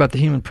 We're talking about the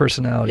human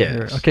personality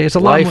here. Okay, it's a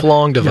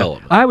lifelong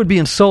development. I would be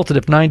insulted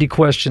if 90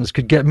 questions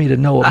could get me to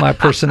know what my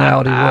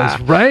personality was.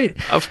 Right?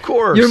 Of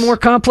course. You're more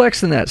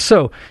complex than that.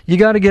 So you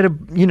got to get a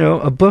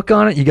book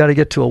on it. You got to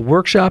get to a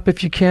workshop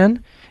if you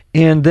can,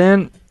 and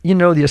then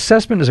the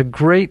assessment is a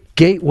great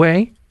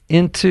gateway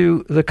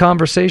into the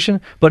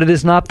conversation, but it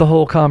is not the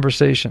whole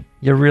conversation.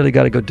 You really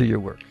got to go do your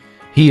work.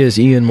 He is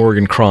Ian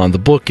Morgan Cron. The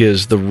book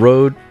is The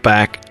Road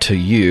Back to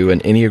You,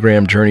 an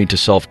Enneagram Journey to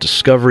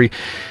Self-Discovery.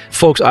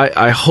 Folks,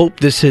 I hope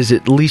this has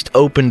at least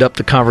opened up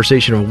the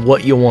conversation of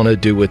what you want to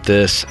do with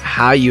this,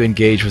 how you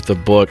engage with the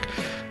book.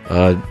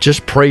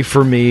 Just pray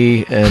for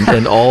me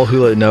and all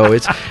who know.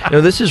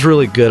 This is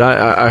really good.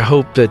 I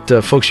hope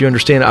that folks, you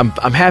understand.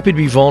 I'm happy to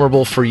be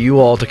vulnerable for you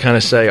all to kind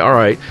of say, all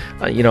right,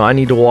 I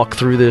need to walk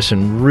through this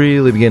and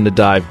really begin to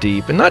dive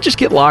deep and not just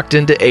get locked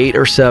into 8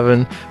 or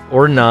 7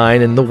 or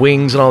 9 and the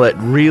wings and all that.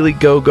 Really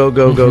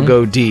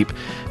go deep.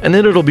 And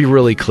then it'll be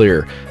really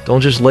clear. Don't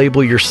just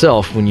label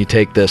yourself when you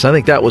take this. I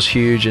think that was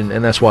huge,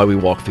 and that's why we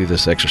walked through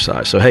this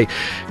exercise. So, hey,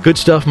 good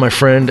stuff, my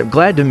friend. I'm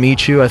glad to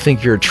meet you. I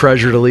think you're a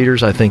treasure to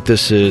leaders. I think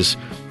this is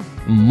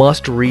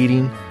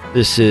must-reading.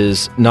 This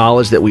is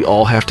knowledge that we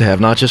all have to have,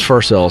 not just for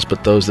ourselves,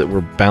 but those that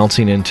we're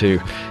bouncing into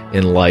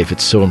in life.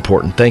 It's so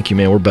important. Thank you,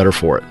 man. We're better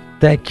for it.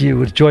 Thank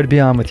you. It's a joy to be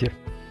on with you.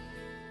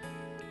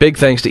 Big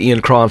thanks to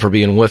Ian Cron for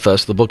being with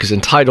us. The book is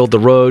entitled The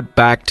Road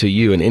Back to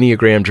You, An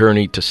Enneagram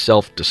Journey to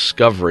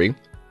Self-Discovery.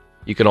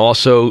 You can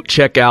also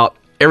check out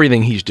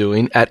everything he's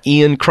doing at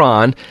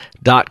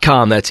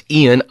iancron.com. That's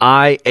Ian,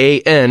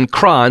 I-A-N,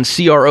 Cron,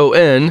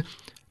 C-R-O-N.com.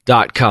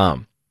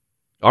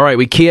 All right,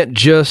 we can't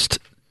just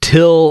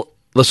till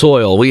the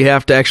soil. We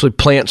have to actually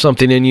plant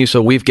something in you,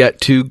 so we've got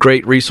 2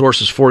 great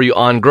resources for you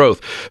on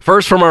growth.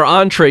 First, from our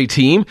Entree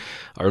team,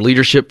 our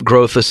Leadership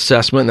Growth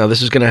Assessment. Now,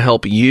 this is going to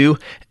help you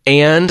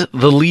and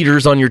the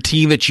leaders on your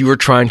team that you are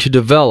trying to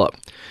develop.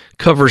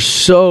 Covers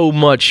so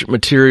much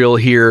material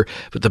here,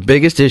 but the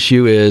biggest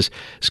issue is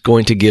it's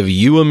going to give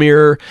you a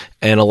mirror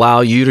and allow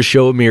you to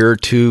show a mirror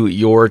to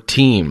your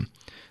team.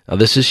 Now,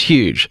 this is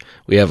huge.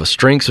 We have a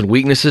strengths and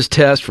weaknesses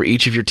test for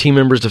each of your team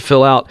members to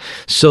fill out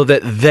so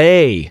that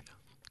they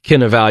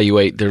can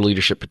evaluate their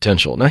leadership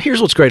potential. Now,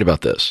 here's what's great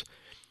about this.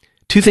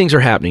 2 things are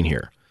happening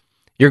here.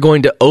 You're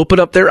going to open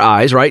up their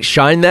eyes, right?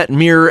 Shine that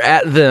mirror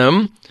at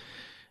them,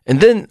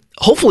 and then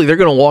hopefully they're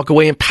going to walk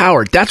away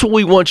empowered. That's what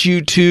we want you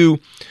to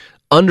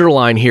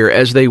underline here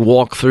as they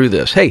walk through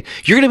this. Hey,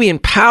 you're going to be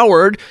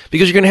empowered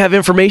because you're going to have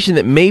information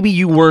that maybe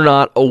you were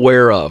not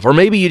aware of, or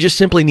maybe you just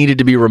simply needed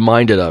to be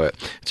reminded of it.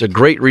 It's a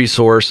great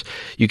resource.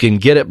 You can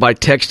get it by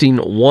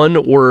texting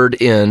one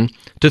word in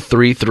to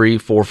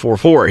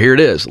 33444. Here it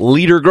is,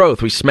 Leader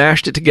Growth. We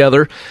smashed it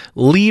together,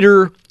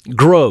 Leader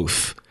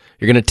Growth.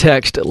 You're going to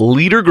text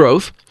Leader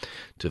Growth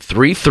to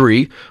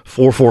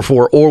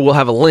 33444, or we'll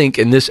have a link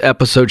in this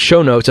episode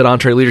show notes at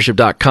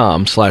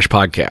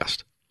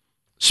entreleadership.com/podcast.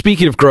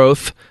 Speaking of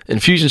growth,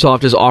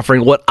 Infusionsoft is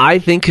offering what I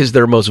think is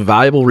their most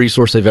valuable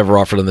resource they've ever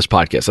offered on this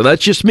podcast. So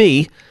that's just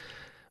me,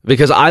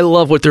 because I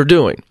love what they're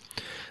doing.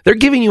 They're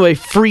giving you a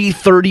free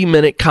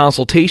 30-minute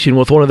consultation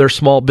with one of their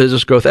small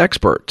business growth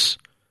experts.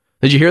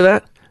 Did you hear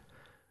that?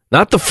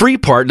 Not the free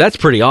part. That's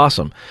pretty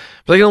awesome.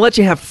 But they're going to let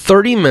you have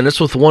 30 minutes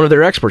with one of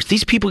their experts.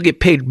 These people get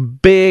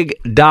paid big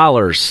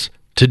dollars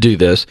to do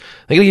this.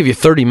 They're going to give you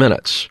 30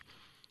 minutes.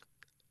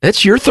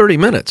 That's your 30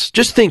 minutes.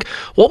 Just think,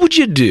 what would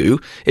you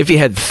do if you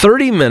had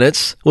 30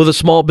 minutes with a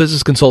small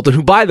business consultant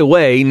who, by the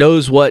way,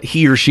 knows what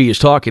he or she is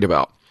talking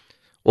about?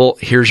 Well,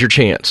 here's your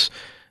chance.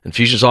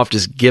 Infusionsoft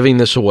is giving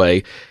this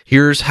away.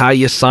 Here's how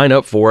you sign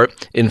up for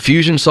it.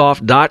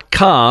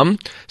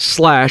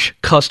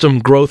 Infusionsoft.com/custom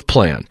growth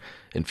plan.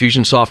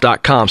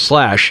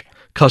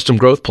 Infusionsoft.com/custom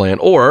growth plan,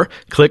 or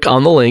click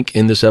on the link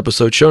in this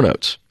episode show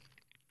notes.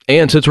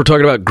 And since we're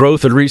talking about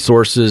growth and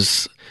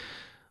resources,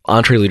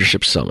 Entre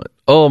Leadership Summit.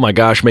 Oh my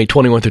gosh, May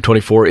 21 through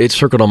 24. It's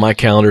circled on my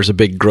calendar as a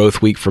big growth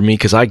week for me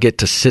because I get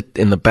to sit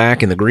in the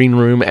back in the green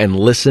room and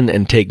listen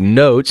and take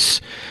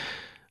notes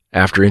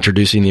after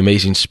introducing the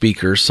amazing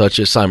speakers such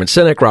as Simon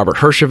Sinek, Robert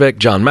Herjavec,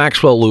 John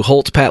Maxwell, Lou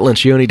Holtz, Pat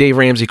Lencioni, Dave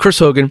Ramsey, Chris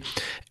Hogan,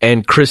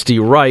 and Christy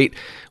Wright.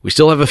 We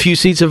still have a few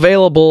seats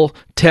available.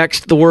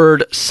 Text the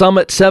word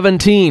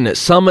Summit17,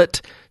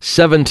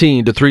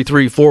 Summit17 to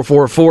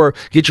 33444.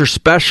 Get your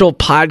special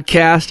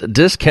podcast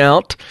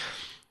discount.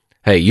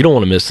 Hey, you don't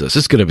want to miss this.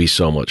 It's going to be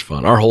so much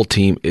fun. Our whole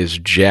team is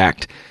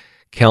jacked.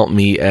 Count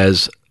me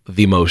as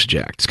the most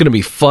jacked. It's going to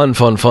be fun.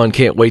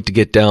 Can't wait to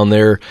get down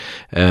there.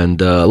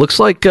 And looks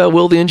like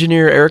Will the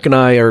engineer, Eric, and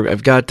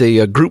I've got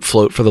a group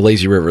float for the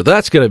Lazy River.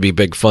 That's going to be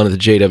big fun at the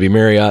JW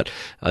Marriott.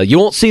 You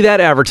won't see that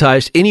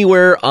advertised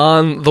anywhere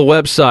on the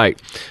website.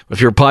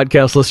 If you're a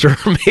podcast listener,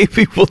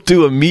 maybe we'll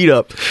do a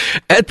meetup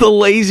at the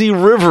Lazy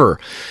River.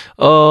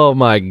 Oh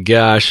my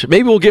gosh.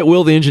 Maybe we'll get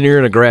Will the engineer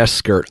in a grass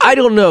skirt. I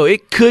don't know.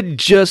 It could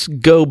just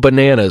go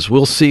bananas.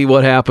 We'll see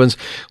what happens.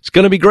 It's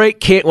going to be great.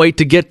 Can't wait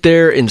to get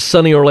there in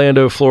sunny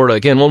Orlando, Florida.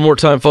 Again, one more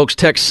time, folks.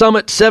 Text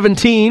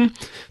Summit17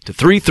 to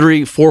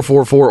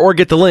 33444 or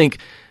get the link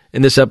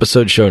in this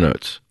episode show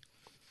notes.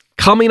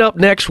 Coming up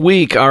next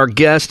week, our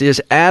guest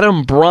is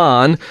Adam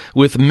Braun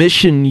with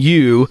Mission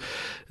U.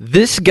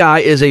 This guy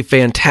is a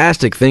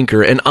fantastic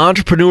thinker, an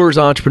entrepreneur's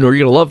entrepreneur.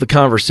 You're going to love the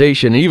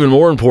conversation. And even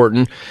more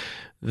important,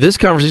 this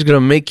conversation is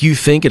going to make you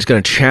think. It's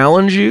going to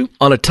challenge you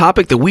on a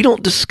topic that we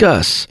don't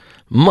discuss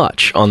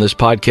much on this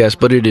podcast,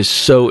 but it is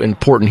so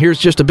important. Here's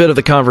just a bit of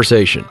the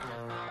conversation.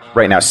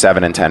 Right now,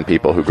 7 in 10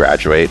 people who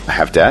graduate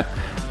have debt.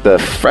 The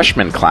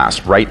freshman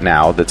class right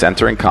now that's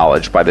entering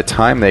college, by the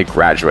time they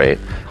graduate,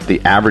 the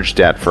average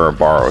debt for a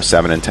borrower,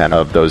 7 in 10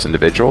 of those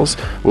individuals,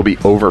 will be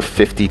over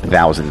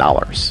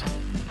 $50,000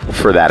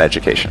 for that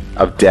education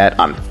of debt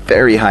on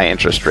very high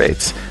interest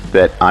rates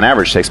that on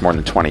average takes more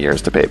than 20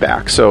 years to pay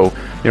back. So,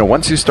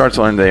 once you start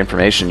to learn the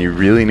information, you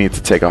really need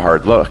to take a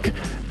hard look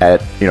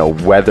at,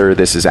 whether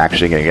this is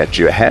actually going to get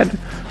you ahead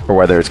or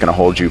whether it's going to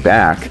hold you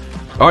back.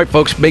 All right,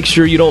 folks, make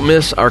sure you don't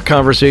miss our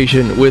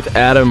conversation with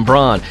Adam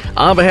Braun.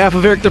 On behalf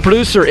of Eric, the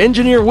producer,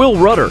 engineer Will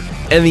Rudder,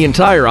 and the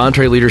entire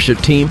EntreLeadership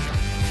team,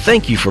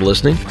 thank you for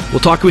listening. We'll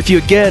talk with you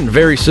again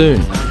very soon.